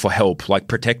you for help, like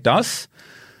protect us.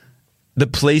 The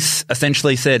police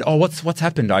essentially said, oh, what's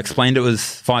happened? I explained it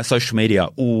was via social media.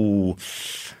 Ooh.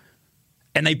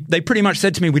 And they pretty much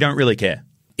said to me, we don't really care.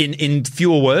 In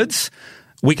fewer words,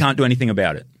 we can't do anything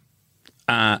about it.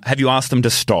 Have you asked them to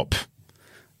stop?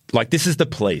 Like, this is the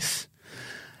police.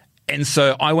 And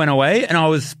so I went away and I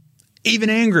was even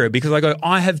angrier because I go,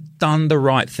 I have done the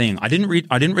right thing. I didn't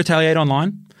retaliate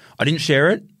online. I didn't share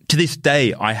it. To this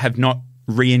day, I have not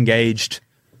re-engaged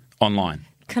online.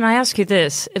 Can I ask you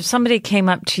this? If somebody came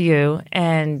up to you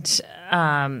and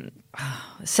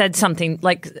said something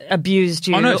like abused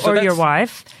you or your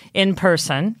wife in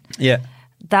person,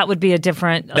 that would be a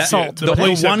different assault. The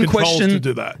police have one controls question to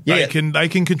do that. Yeah. They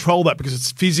can control that because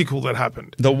it's physical that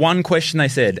happened. The one question they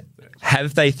said,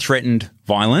 have they threatened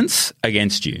violence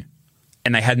against you?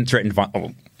 And they hadn't threatened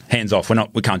hands off.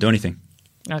 We can't do anything.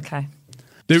 Okay.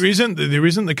 There isn't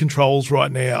the controls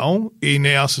right now in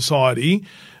our society.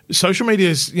 Social media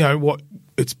is,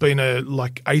 it's been a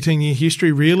 18-year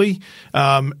history really,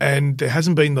 and there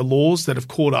hasn't been the laws that have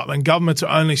caught up, and governments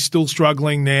are only still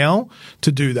struggling now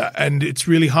to do that, and it's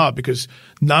really hard because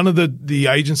none of the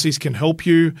agencies can help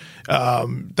you.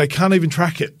 They can't even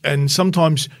track it, and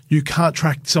sometimes you can't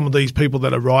track some of these people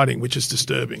that are writing, which is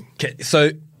disturbing. Okay,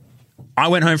 so I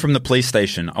went home from the police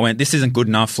station. I went, this isn't good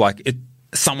enough.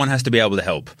 Someone has to be able to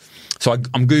help. So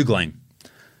I'm Googling.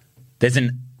 There's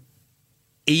an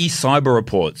e-cyber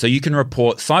report. So you can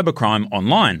report cybercrime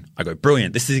online. I go,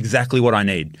 brilliant. This is exactly what I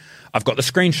need. I've got the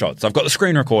screenshots. I've got the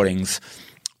screen recordings.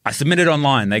 I submit it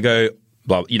online. They go,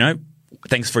 blah,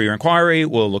 thanks for your inquiry.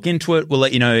 We'll look into it. We'll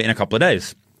let you know in a couple of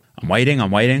days. I'm waiting.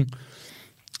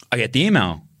 I get the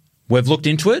email. We've looked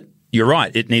into it. You're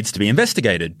right. It needs to be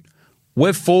investigated.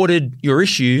 We've forwarded your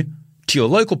issue to your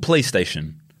local police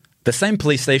station. The same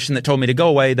police station that told me to go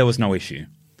away, there was no issue.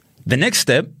 The next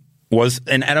step was,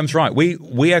 and Adam's right,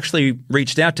 we actually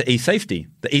reached out to eSafety,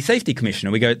 the eSafety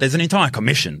Commissioner. We go, there's an entire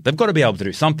commission. They've got to be able to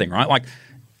do something, right?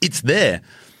 It's there.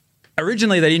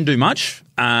 Originally, they didn't do much.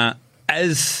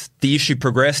 As the issue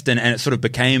progressed and it sort of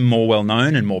became more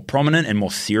well-known and more prominent and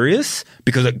more serious,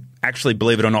 because it actually,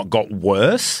 believe it or not, got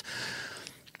worse,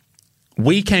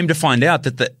 we came to find out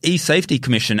that the eSafety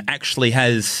Commission actually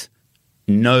has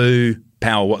no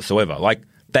power whatsoever.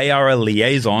 They are a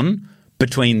liaison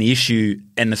between the issue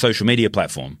and the social media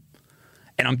platform.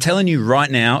 And I'm telling you right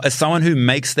now, as someone who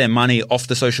makes their money off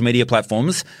the social media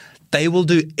platforms, they will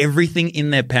do everything in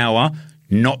their power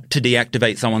not to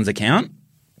deactivate someone's account,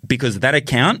 because that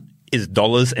account is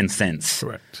dollars and cents.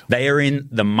 Correct. They are in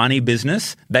the money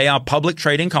business. They are public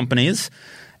trading companies.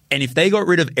 And if they got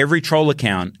rid of every troll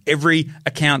account, every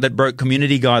account that broke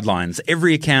community guidelines,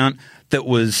 every account that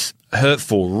was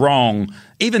hurtful, wrong,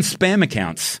 even spam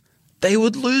accounts, they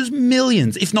would lose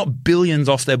millions, if not billions,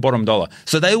 off their bottom dollar.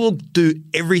 So they will do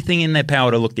everything in their power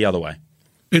to look the other way.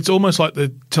 It's almost like the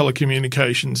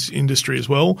telecommunications industry as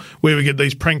well, where we get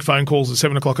these prank phone calls at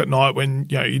 7 o'clock at night when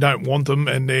you don't want them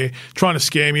and they're trying to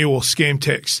scam you or scam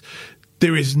text.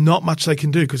 There is not much they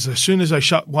can do because as soon as they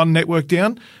shut one network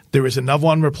down, there is another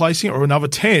one replacing it or another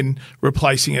 10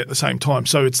 replacing it at the same time.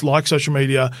 So it's like social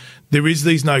media. There is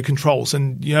these no controls.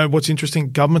 And what's interesting,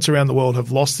 governments around the world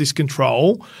have lost this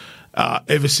control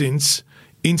ever since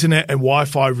internet and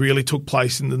Wi-Fi really took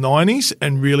place in the 90s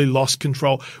and really lost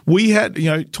control. We had,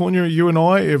 Tonya, you and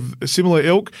I have a similar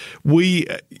ilk.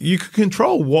 You could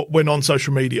control what went on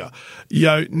social media.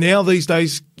 Now these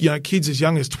days, kids as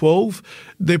young as 12,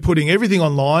 they're putting everything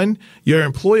online. Your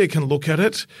employer can look at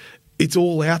it. It's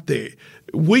all out there.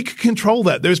 We could control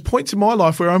that. There's points in my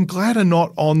life where I'm glad I'm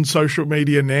not on social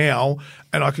media now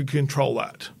and I could control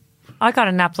that. I got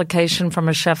an application from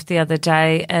a chef the other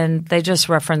day and they just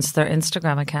referenced their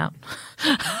Instagram account.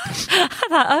 I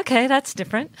thought, okay, that's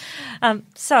different.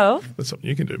 So that's something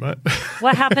you can do, mate.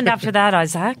 What happened after that,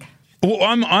 Isaac? Well,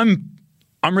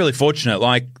 I'm really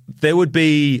fortunate. There would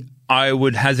be, I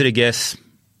would hazard a guess,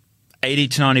 80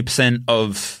 to 90%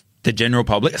 of the general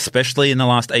public, especially in the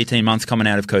last 18 months coming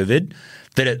out of COVID,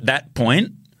 that at that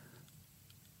point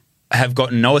have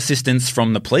gotten no assistance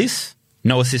from the police,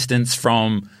 no assistance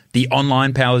from the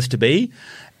online powers to be,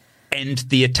 and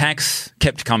the attacks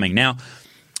kept coming. Now,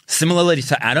 similarly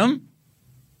to Adam,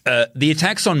 the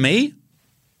attacks on me,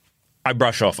 I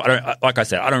brush off. Like I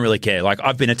said, I don't really care.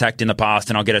 I've been attacked in the past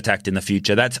and I'll get attacked in the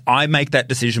future. I make that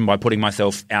decision by putting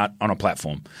myself out on a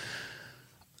platform.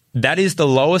 That is the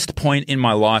lowest point in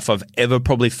my life I've ever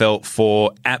probably felt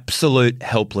for absolute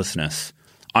helplessness.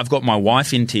 I've got my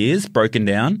wife in tears, broken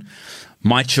down.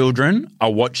 My children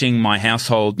are watching my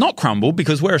household not crumble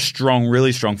because we're a strong,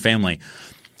 really strong family.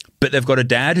 But they've got a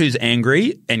dad who's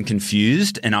angry and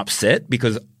confused and upset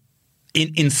because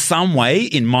in some way,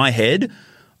 in my head,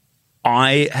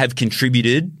 I have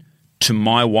contributed to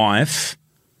my wife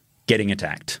getting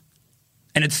attacked.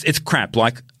 And it's crap.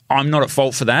 Like, I'm not at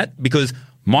fault for that because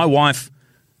my wife,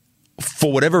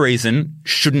 for whatever reason,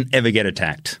 shouldn't ever get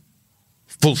attacked.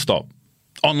 Full stop.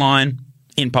 Online,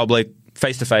 in public,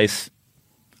 face-to-face.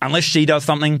 Unless she does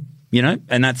something,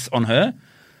 and that's on her,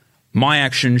 my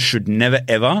actions should never,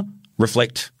 ever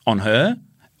reflect on her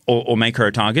or make her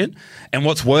a target. And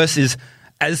what's worse is,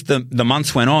 as the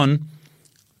months went on,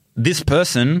 this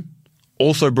person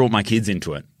also brought my kids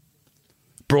into it,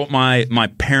 brought my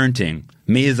parenting,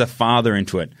 me as a father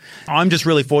into it. I'm just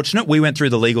really fortunate. We went through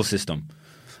the legal system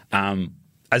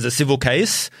as a civil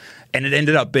case, and it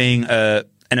ended up being an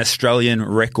Australian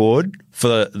record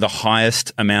for the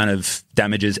highest amount of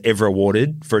damages ever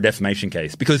awarded for a defamation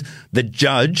case, because the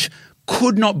judge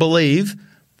could not believe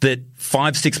that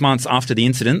 5-6 months after the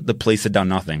incident, the police had done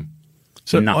nothing.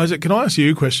 So, Isaac, can I ask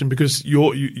you a question? Because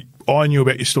I knew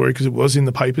about your story because it was in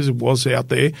the papers, it was out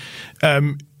there.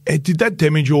 Did that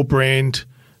damage your brand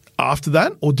after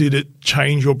that, or did it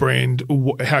change your brand,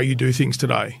 how you do things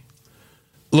today?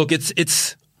 Look,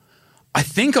 it's. I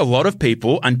think a lot of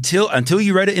people, until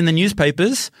you read it in the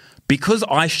newspapers, because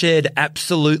I shared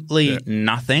absolutely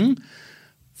nothing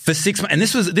for 6 months, and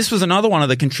this was another one of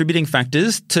the contributing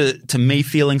factors to me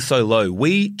feeling so low.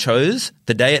 We chose,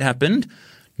 the day it happened,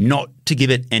 not to give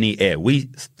it any air. We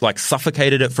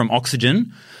suffocated it from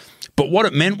oxygen. But what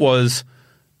it meant was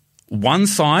one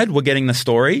side were getting the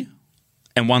story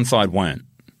and one side weren't.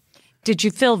 Did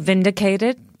you feel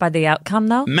vindicated by the outcome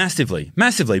though? Massively,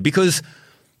 because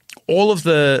all of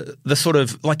the sort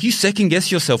of, you second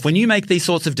guess yourself when you make these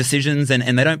sorts of decisions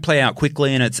and they don't play out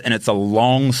quickly and it's a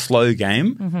long, slow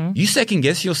game. You second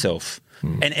guess yourself.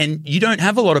 And you don't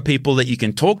have a lot of people that you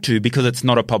can talk to because it's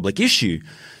not a public issue.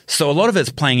 So a lot of it's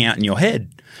playing out in your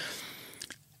head.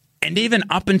 And even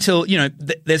up until,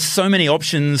 there's so many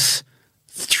options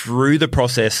through the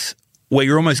process where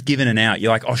you're almost given an out.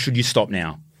 You're like, oh, should you stop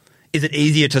now? Is it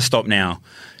easier to stop now?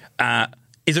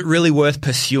 Is it really worth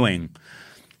pursuing?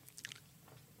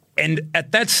 And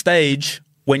at that stage,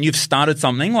 when you've started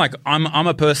something, I'm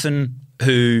a person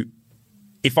who,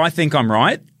 if I think I'm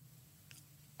right,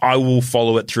 I will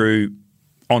follow it through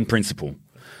on principle.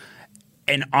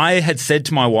 And I had said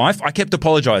to my wife, I kept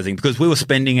apologizing because we were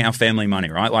spending our family money,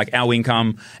 right? Like our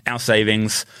income, our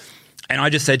savings. And I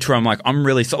just said to her, I'm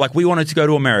really sorry. We wanted to go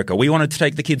to America. We wanted to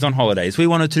take the kids on holidays. We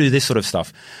wanted to do this sort of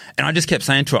stuff. And I just kept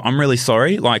saying to her, I'm really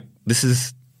sorry. This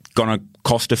is going to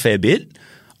cost a fair bit.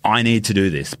 I need to do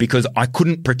this because I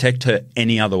couldn't protect her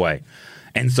any other way.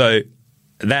 And so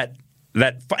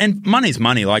and money's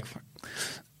money.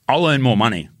 I'll earn more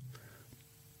money.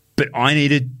 But I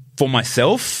needed, for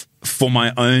myself, for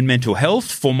my own mental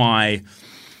health,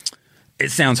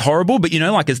 it sounds horrible, but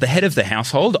as the head of the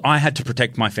household, I had to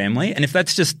protect my family. And if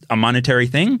that's just a monetary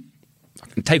thing, I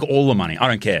can take all the money. I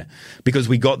don't care because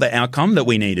we got the outcome that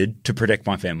we needed to protect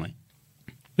my family.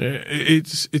 Yeah,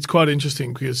 it's quite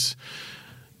interesting because,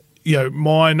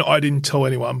 mine, I didn't tell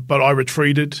anyone, but I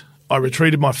retreated.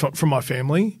 From my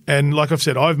family. And like I've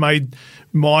said, I've made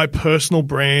my personal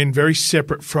brand very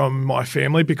separate from my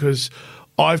family because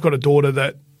I've got a daughter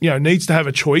that, needs to have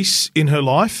a choice in her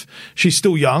life. She's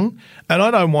still young and I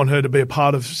don't want her to be a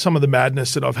part of some of the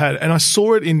madness that I've had. And I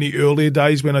saw it in the earlier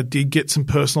days when I did get some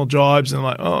personal jibes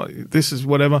and this is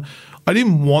whatever. I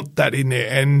didn't want that in there.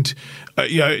 And,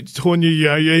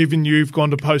 Tonya, even you've gone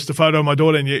to post a photo of my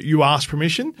daughter and you ask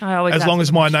permission as long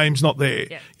as my name's not there,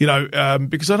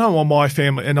 because I don't want my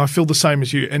family, and I feel the same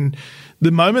as you. And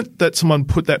the moment that someone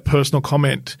put that personal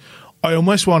comment, I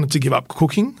almost wanted to give up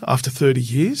cooking after 30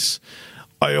 years.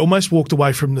 I almost walked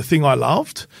away from the thing I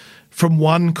loved from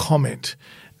one comment.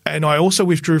 And I also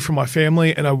withdrew from my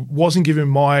family and I wasn't giving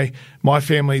my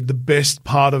family the best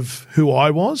part of who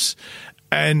I was.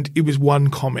 And it was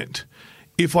one comment.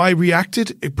 If I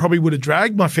reacted, it probably would have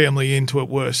dragged my family into it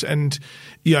worse. And,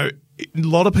 a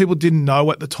lot of people didn't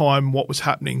know at the time what was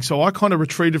happening. So I kind of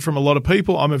retreated from a lot of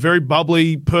people. I'm a very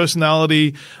bubbly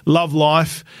personality, love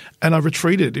life, and I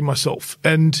retreated in myself.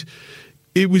 And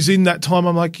it was in that time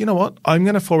I'm like, you know what? I'm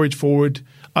going to forage forward.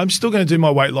 I'm still going to do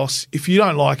my weight loss. If you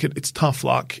don't like it, it's tough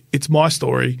luck. It's my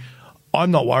story.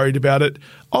 I'm not worried about it.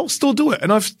 I'll still do it.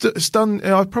 And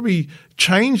I've probably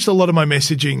changed a lot of my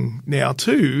messaging now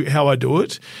too, how I do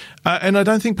it. And I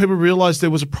don't think people realised there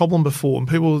was a problem before. And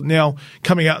people now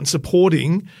coming out and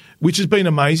supporting, which has been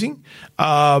amazing.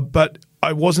 But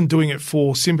I wasn't doing it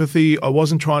for sympathy. I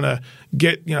wasn't trying to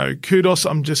get, kudos.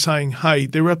 I'm just saying, hey,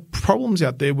 there are problems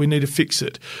out there. We need to fix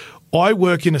it. I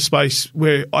work in a space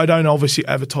where I don't obviously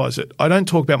advertise it. I don't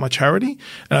talk about my charity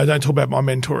and I don't talk about my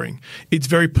mentoring. It's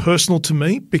very personal to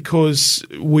me because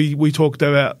we talked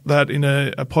about that in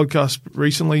a podcast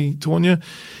recently, Tanya.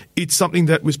 It's something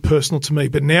that was personal to me.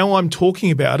 But now I'm talking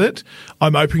about it.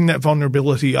 I'm opening that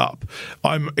vulnerability up.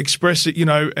 I'm expressing,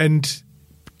 and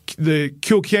the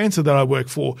Cure Cancer that I work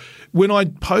for, when I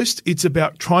post, it's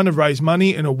about trying to raise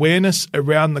money and awareness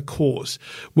around the cause.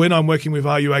 When I'm working with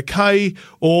Are You OK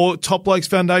or Top Blokes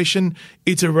Foundation,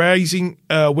 it's raising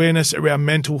awareness around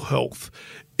mental health.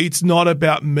 It's not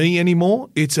about me anymore.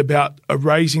 It's about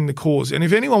raising the cause. And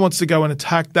if anyone wants to go and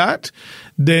attack that,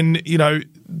 then,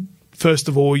 first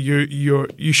of all, you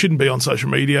shouldn't be on social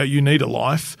media. You need a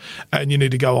life and you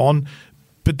need to go on.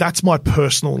 But that's my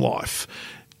personal life.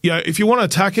 If you want to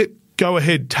attack it, go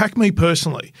ahead. Attack me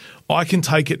personally. I can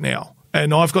take it now.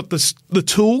 And I've got the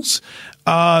tools.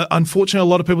 Unfortunately, a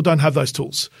lot of people don't have those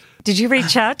tools. Did you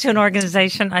reach out to an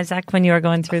organization, Isaac, when you were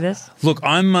going through this? Look,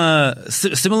 I'm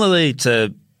similarly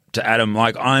to Adam,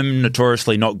 like I'm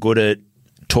notoriously not good at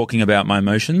talking about my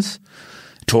emotions,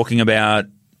 talking about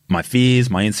my fears,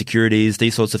 my insecurities,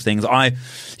 these sorts of things.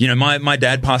 My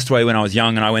dad passed away when I was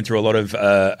young and I went through a lot of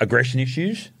aggression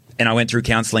issues and I went through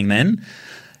counselling then.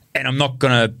 And I'm not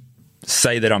going to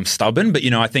say that I'm stubborn, but,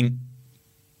 I think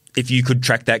if you could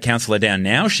track that counsellor down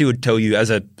now, she would tell you as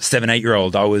a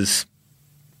 7-8-year-old, I was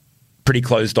pretty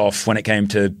closed off when it came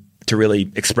to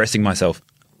really expressing myself.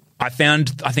 I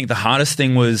think the hardest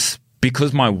thing was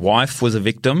because my wife was a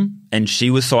victim and she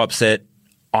was so upset,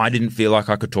 I didn't feel like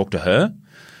I could talk to her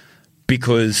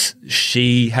because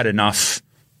she had enough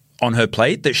on her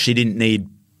plate that she didn't need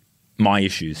my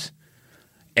issues.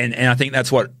 And I think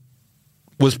that's what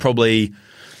was probably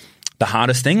the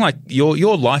hardest thing. Like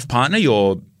your life partner,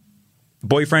 your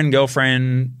boyfriend,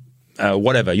 girlfriend,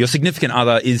 whatever, your significant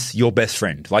other is your best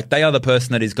friend. Like they are the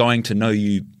person that is going to know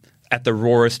you at the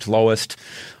rawest, lowest,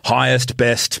 highest,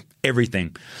 best,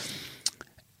 everything.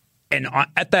 And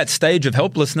at that stage of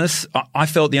helplessness, I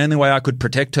felt the only way I could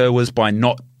protect her was by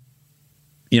not,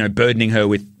 burdening her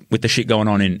with the shit going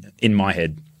on in my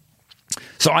head.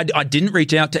 So I didn't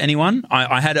reach out to anyone.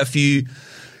 I had a few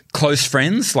close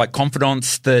friends, like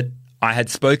confidants that I had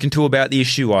spoken to about the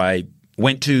issue. I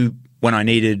went to when I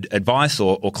needed advice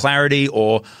or clarity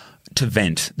or to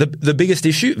vent. The biggest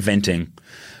issue, venting.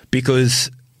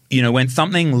 Because, when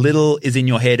something little is in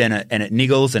your head and it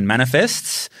niggles and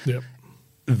manifests, yep.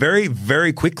 Very,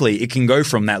 very quickly it can go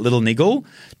from that little niggle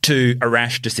to a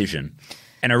rash decision.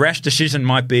 And a rash decision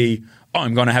might be,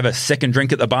 I'm going to have a second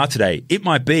drink at the bar today. It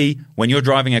might be when you're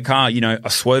driving a car, a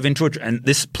swerve into it. And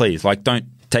this, please, don't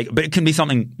take, but it can be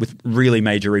something with really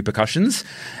major repercussions.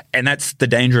 And that's the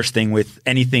dangerous thing with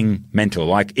anything mental.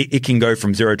 Like it can go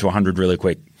from 0 to 100 really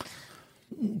quick.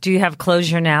 Do you have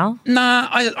closure now? Nah,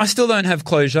 I still don't have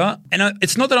closure. And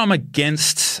it's not that I'm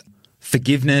against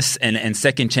forgiveness and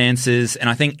second chances. And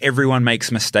I think everyone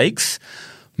makes mistakes.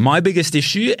 My biggest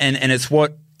issue, and it's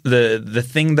what the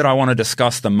thing that I want to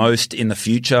discuss the most in the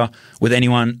future with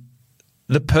anyone,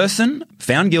 the person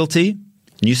found guilty,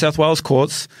 New South Wales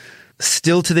courts,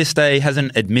 still to this day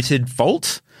hasn't admitted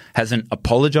fault, hasn't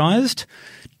apologised,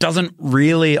 doesn't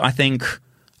really, I think,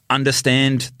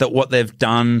 understand that what they've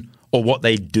done or what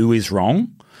they do is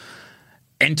wrong.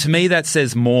 And to me, that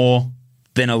says more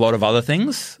than a lot of other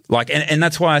things. And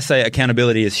that's why I say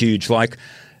accountability is huge. Like,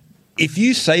 if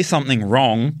you say something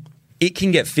wrong, it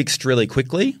can get fixed really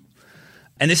quickly.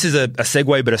 And this is a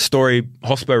segue, but a story,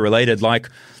 hospo related. Like,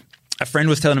 a friend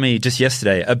was telling me just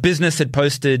yesterday, a business had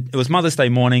posted, it was Mother's Day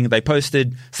morning, they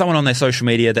posted someone on their social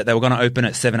media that they were going to open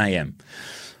at 7 a.m.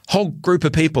 Whole group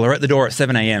of people are at the door at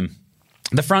 7 a.m.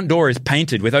 The front door is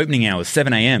painted with opening hours,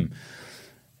 7 a.m.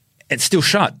 It's still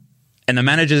shut. And the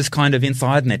manager's kind of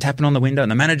inside and they're tapping on the window and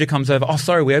the manager comes over, oh,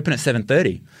 sorry, we open at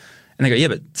 7:30. And they go, yeah,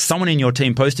 but someone in your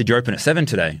team posted you open at 7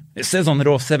 today. It says on the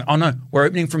door 7. Oh, no, we're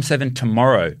opening from 7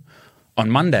 tomorrow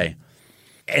on Monday.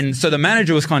 And so the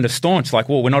manager was kind of staunch, like,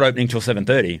 well, we're not opening till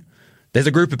 7:30. There's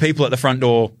a group of people at the front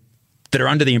door that are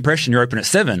under the impression you're open at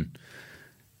 7.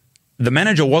 The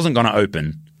manager wasn't going to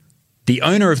open. The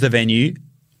owner of the venue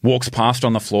walks past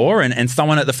on the floor and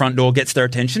someone at the front door gets their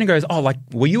attention and goes, oh, like,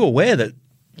 were you aware that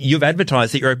you've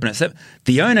advertised that you're open at 7?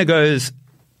 The owner goes,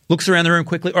 looks around the room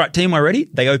quickly. All right, team, we're ready.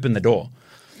 They open the door.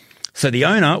 So the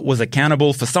owner was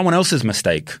accountable for someone else's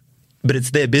mistake, but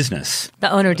it's their business.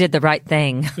 The owner did the right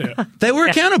thing. Yeah. They were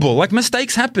accountable. Like,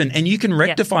 mistakes happen and you can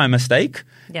rectify a mistake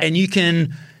and you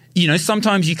can,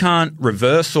 sometimes you can't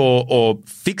reverse or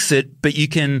fix it, but you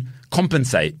can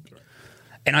compensate.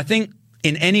 And I think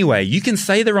in any way, you can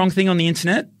say the wrong thing on the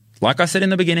internet, like I said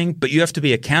in the beginning, but you have to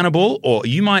be accountable, or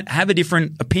you might have a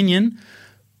different opinion,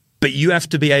 but you have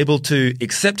to be able to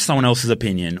accept someone else's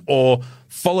opinion or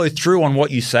follow through on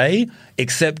what you say,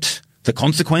 accept the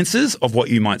consequences of what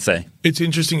you might say. It's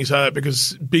interesting you say that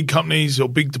because big companies or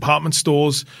big department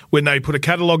stores, when they put a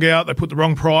catalogue out, they put the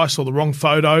wrong price or the wrong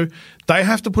photo, they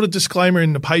have to put a disclaimer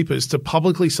in the papers to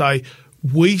publicly say,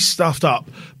 we stuffed up.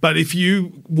 But if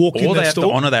you walk in that store... Or they have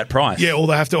to honour that price. Yeah, or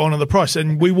they have to honour the price.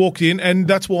 And we walked in, and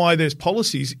that's why there's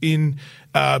policies in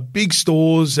big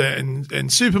stores and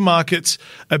supermarkets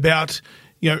about,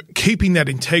 keeping that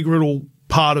integral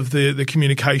part of the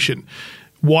communication.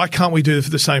 Why can't we do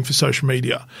the same for social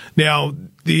media? Now,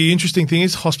 the interesting thing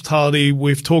is hospitality.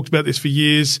 We've talked about this for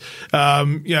years.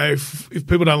 If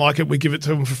people don't like it, we give it to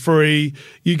them for free.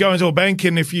 You go into a bank,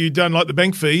 and if you don't like the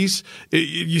bank fees,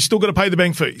 you still got to pay the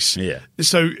bank fees. Yeah.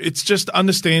 So it's just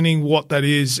understanding what that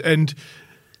is, and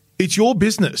it's your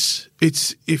business.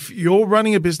 It's if you're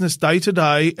running a business day to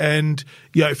day, and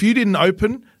if you didn't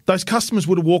open, those customers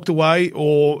would have walked away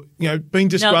or, been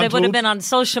disgruntled. No, they would have been on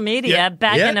social media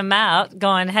backing them out,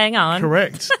 going, hang on.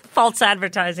 Correct. False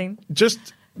advertising.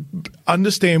 Just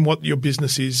understand what your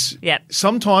business is. Yeah.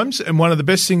 Sometimes, and one of the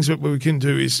best things that we can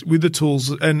do is with the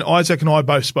tools, and Isaac and I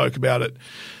both spoke about it,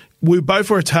 we both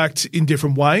were attacked in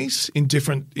different ways, in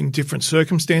different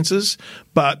circumstances,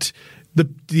 but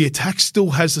the attack still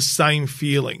has the same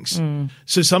feelings.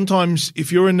 So sometimes if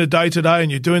you're in the day-to-day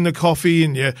and you're doing the coffee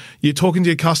and you're talking to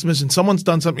your customers and someone's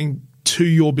done something to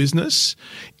your business,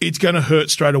 it's going to hurt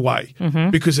straight away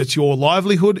because it's your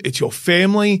livelihood, it's your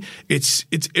family, it's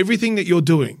everything that you're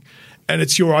doing, and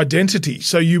it's your identity.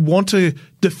 So you want to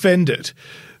defend it.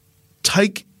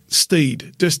 Take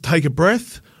steed. Just take a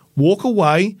breath, walk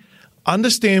away,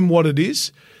 understand what it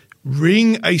is,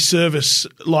 ring a service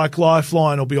like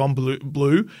Lifeline or Beyond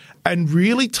Blue and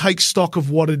really take stock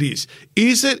of what it is.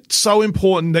 Is it so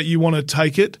important that you want to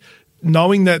take it,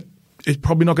 knowing that it's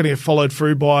probably not going to get followed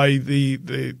through by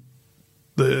the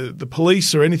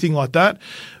police or anything like that?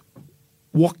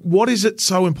 What is it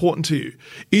so important to you?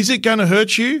 Is it going to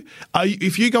hurt you?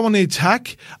 If you go on the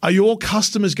attack, are your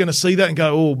customers going to see that and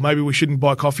go, oh, maybe we shouldn't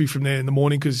buy coffee from there in the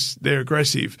morning because they're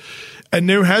aggressive? And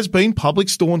there has been public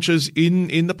staunches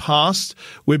in the past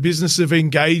where businesses have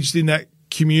engaged in that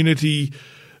community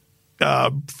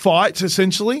fight,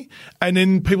 essentially, and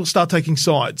then people start taking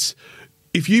sides.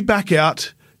 If you back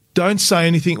out, don't say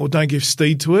anything or don't give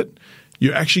steed to it,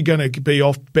 you're actually going to be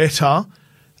off better,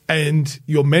 and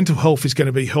your mental health is going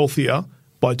to be healthier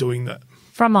by doing that.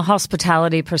 From a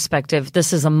hospitality perspective,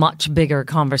 this is a much bigger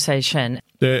conversation.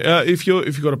 If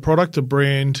you've got a product, a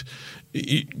brand,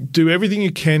 do everything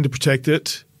you can to protect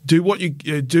it. Do what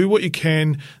you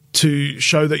can to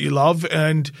show that you love,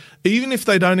 and even if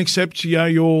they don't accept,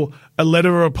 a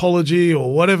letter of apology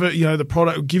or whatever, the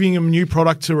product, giving them a new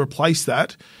product to replace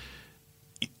that,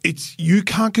 you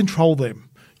can't control them.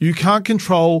 You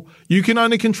can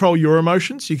only control your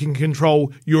emotions. You can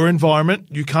control your environment.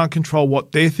 You can't control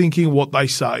what they're thinking, what they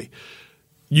say.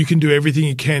 You can do everything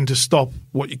you can to stop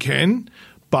what you can,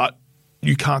 but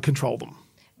you can't control them.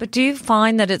 But do you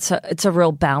find that it's a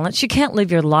real balance? You can't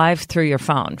live your life through your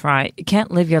phone, right? You can't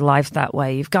live your life that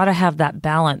way. You've got to have that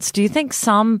balance. Do you think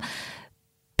some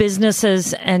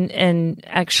businesses and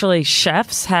actually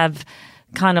chefs have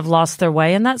kind of lost their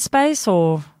way in that space,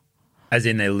 or? As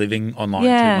in they're living online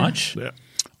too much? Yeah.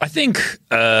 I think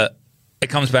it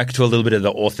comes back to a little bit of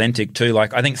the authentic too.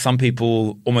 Like I think some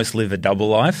people almost live a double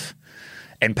life,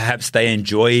 and perhaps they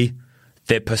enjoy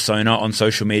their persona on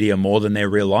social media more than their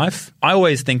real life. I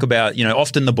always think about,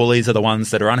 often the bullies are the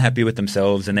ones that are unhappy with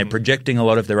themselves and they're projecting a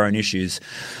lot of their own issues.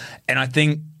 And I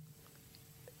think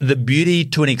the beauty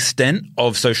to an extent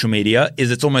of social media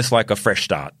is it's almost like a fresh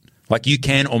start. Like you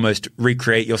can almost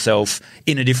recreate yourself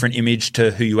in a different image to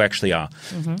who you actually are.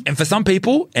 Mm-hmm. And for some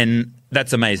people, and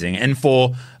that's amazing. And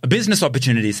for business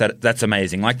opportunities, that's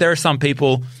amazing. Like there are some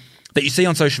people that you see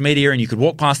on social media and you could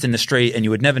walk past in the street and you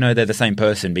would never know they're the same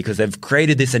person because they've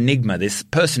created this enigma, this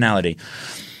personality.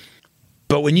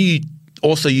 But when you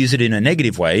also use it in a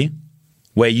negative way,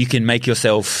 where you can make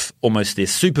yourself almost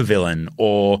this supervillain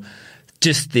or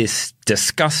just this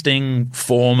disgusting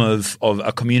form of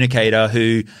a communicator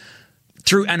who,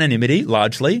 through anonymity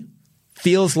largely,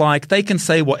 feels like they can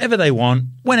say whatever they want,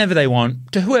 whenever they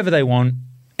want, to whoever they want,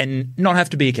 and not have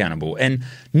to be accountable and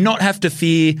not have to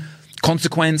fear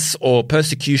consequence or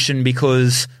persecution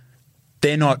because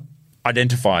they're not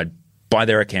identified by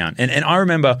their account. And I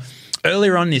remember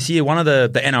earlier on this year, one of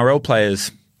the NRL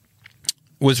players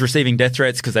was receiving death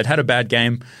threats because they'd had a bad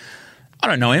game. I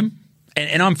don't know him.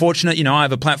 And I'm fortunate, I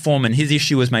have a platform and his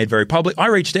issue was made very public. I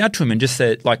reached out to him and just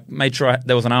said, made sure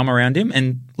there was an arm around him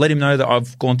and let him know that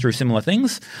I've gone through similar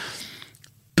things.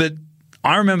 But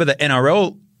I remember the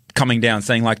NRL coming down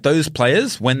saying like those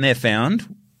players, when they're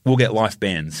found, will get life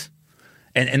bans.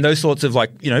 And those sorts of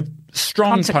like,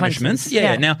 strong punishments.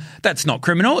 Yeah. Now, that's not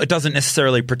criminal. It doesn't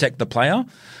necessarily protect the player.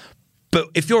 But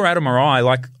if you're Adam or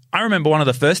I remember one of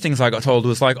the first things I got told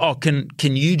was like, oh, can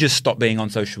you just stop being on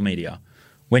social media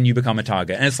when you become a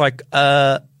target? And it's like,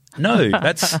 no,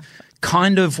 that's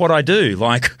kind of what I do.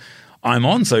 Like, I'm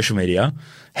on social media,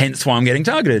 hence why I'm getting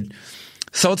targeted.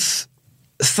 So it's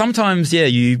sometimes,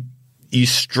 you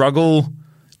struggle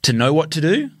to know what to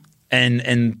do.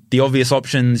 And the obvious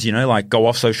options, like go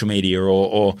off social media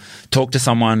or talk to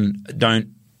someone, don't,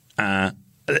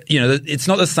 it's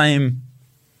not the same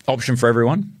option for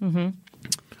everyone. Mm-hmm.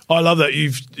 I love that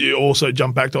you also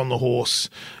jump back on the horse.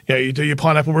 You do your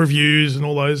pineapple reviews and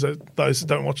all those that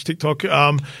don't watch TikTok.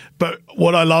 But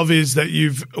what I love is that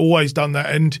you've always done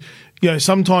that. And,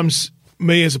 sometimes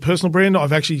me as a personal brand,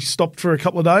 I've actually stopped for a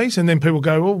couple of days and then people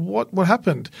go, well, what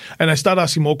happened? And they start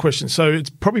asking more questions. So it's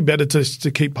probably better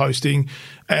to keep posting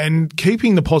and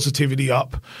keeping the positivity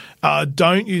up.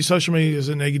 Don't use social media as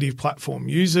a negative platform.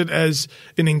 Use it as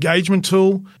an engagement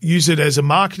tool, use it as a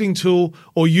marketing tool,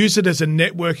 or use it as a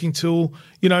networking tool.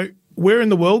 Where in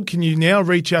the world can you now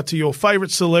reach out to your favorite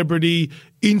celebrity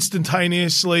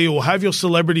instantaneously or have your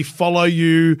celebrity follow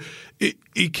you?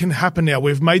 It can happen now.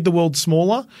 We've made the world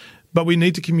smaller, but we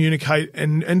need to communicate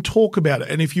and talk about it.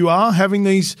 And if you are having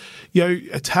these,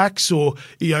 attacks or,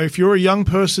 if you're a young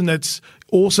person that's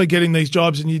also getting these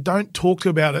jobs and you don't talk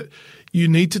about it, you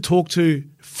need to talk to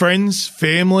friends,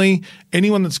 family,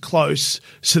 anyone that's close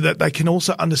so that they can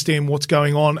also understand what's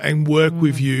going on and work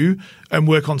with you and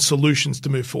work on solutions to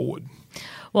move forward.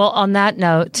 Well, on that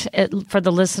note, for the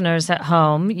listeners at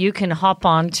home, you can hop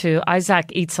on to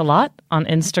Isaac Eats a Lot on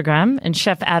Instagram and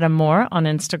Chef Adam Moore on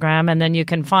Instagram, and then you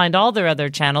can find all their other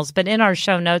channels. But in our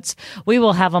show notes, we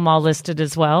will have them all listed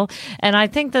as well. And I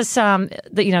think this,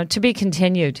 to be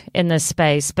continued in this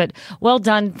space. But well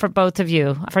done for both of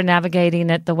you for navigating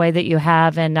it the way that you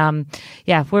have. And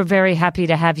we're very happy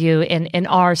to have you in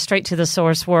our straight to the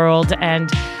source world, and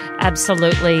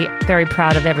absolutely very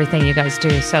proud of everything you guys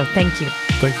do. So thank you.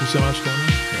 Thank you so much, Tony.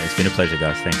 Yeah, it's been a pleasure,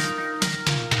 guys.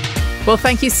 Thanks. Well,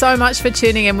 thank you so much for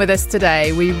tuning in with us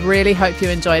today. We really hope you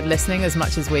enjoyed listening as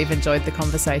much as we've enjoyed the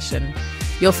conversation.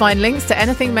 You'll find links to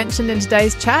anything mentioned in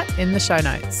today's chat in the show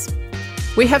notes.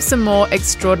 We have some more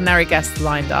extraordinary guests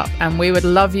lined up, and we would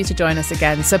love you to join us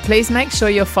again. So please make sure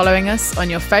you're following us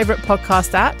on your favourite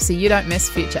podcast app so you don't miss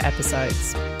future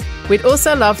episodes. We'd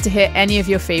also love to hear any of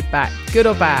your feedback, good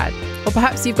or bad, or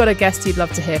perhaps you've got a guest you'd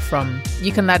love to hear from.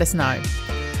 You can let us know.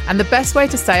 And the best way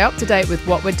to stay up to date with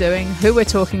what we're doing, who we're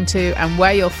talking to, and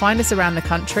where you'll find us around the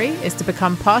country is to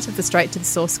become part of the Straight to the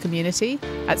Source community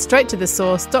at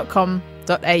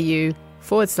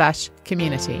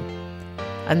straighttothesource.com.au/community.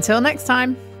 Until next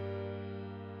time.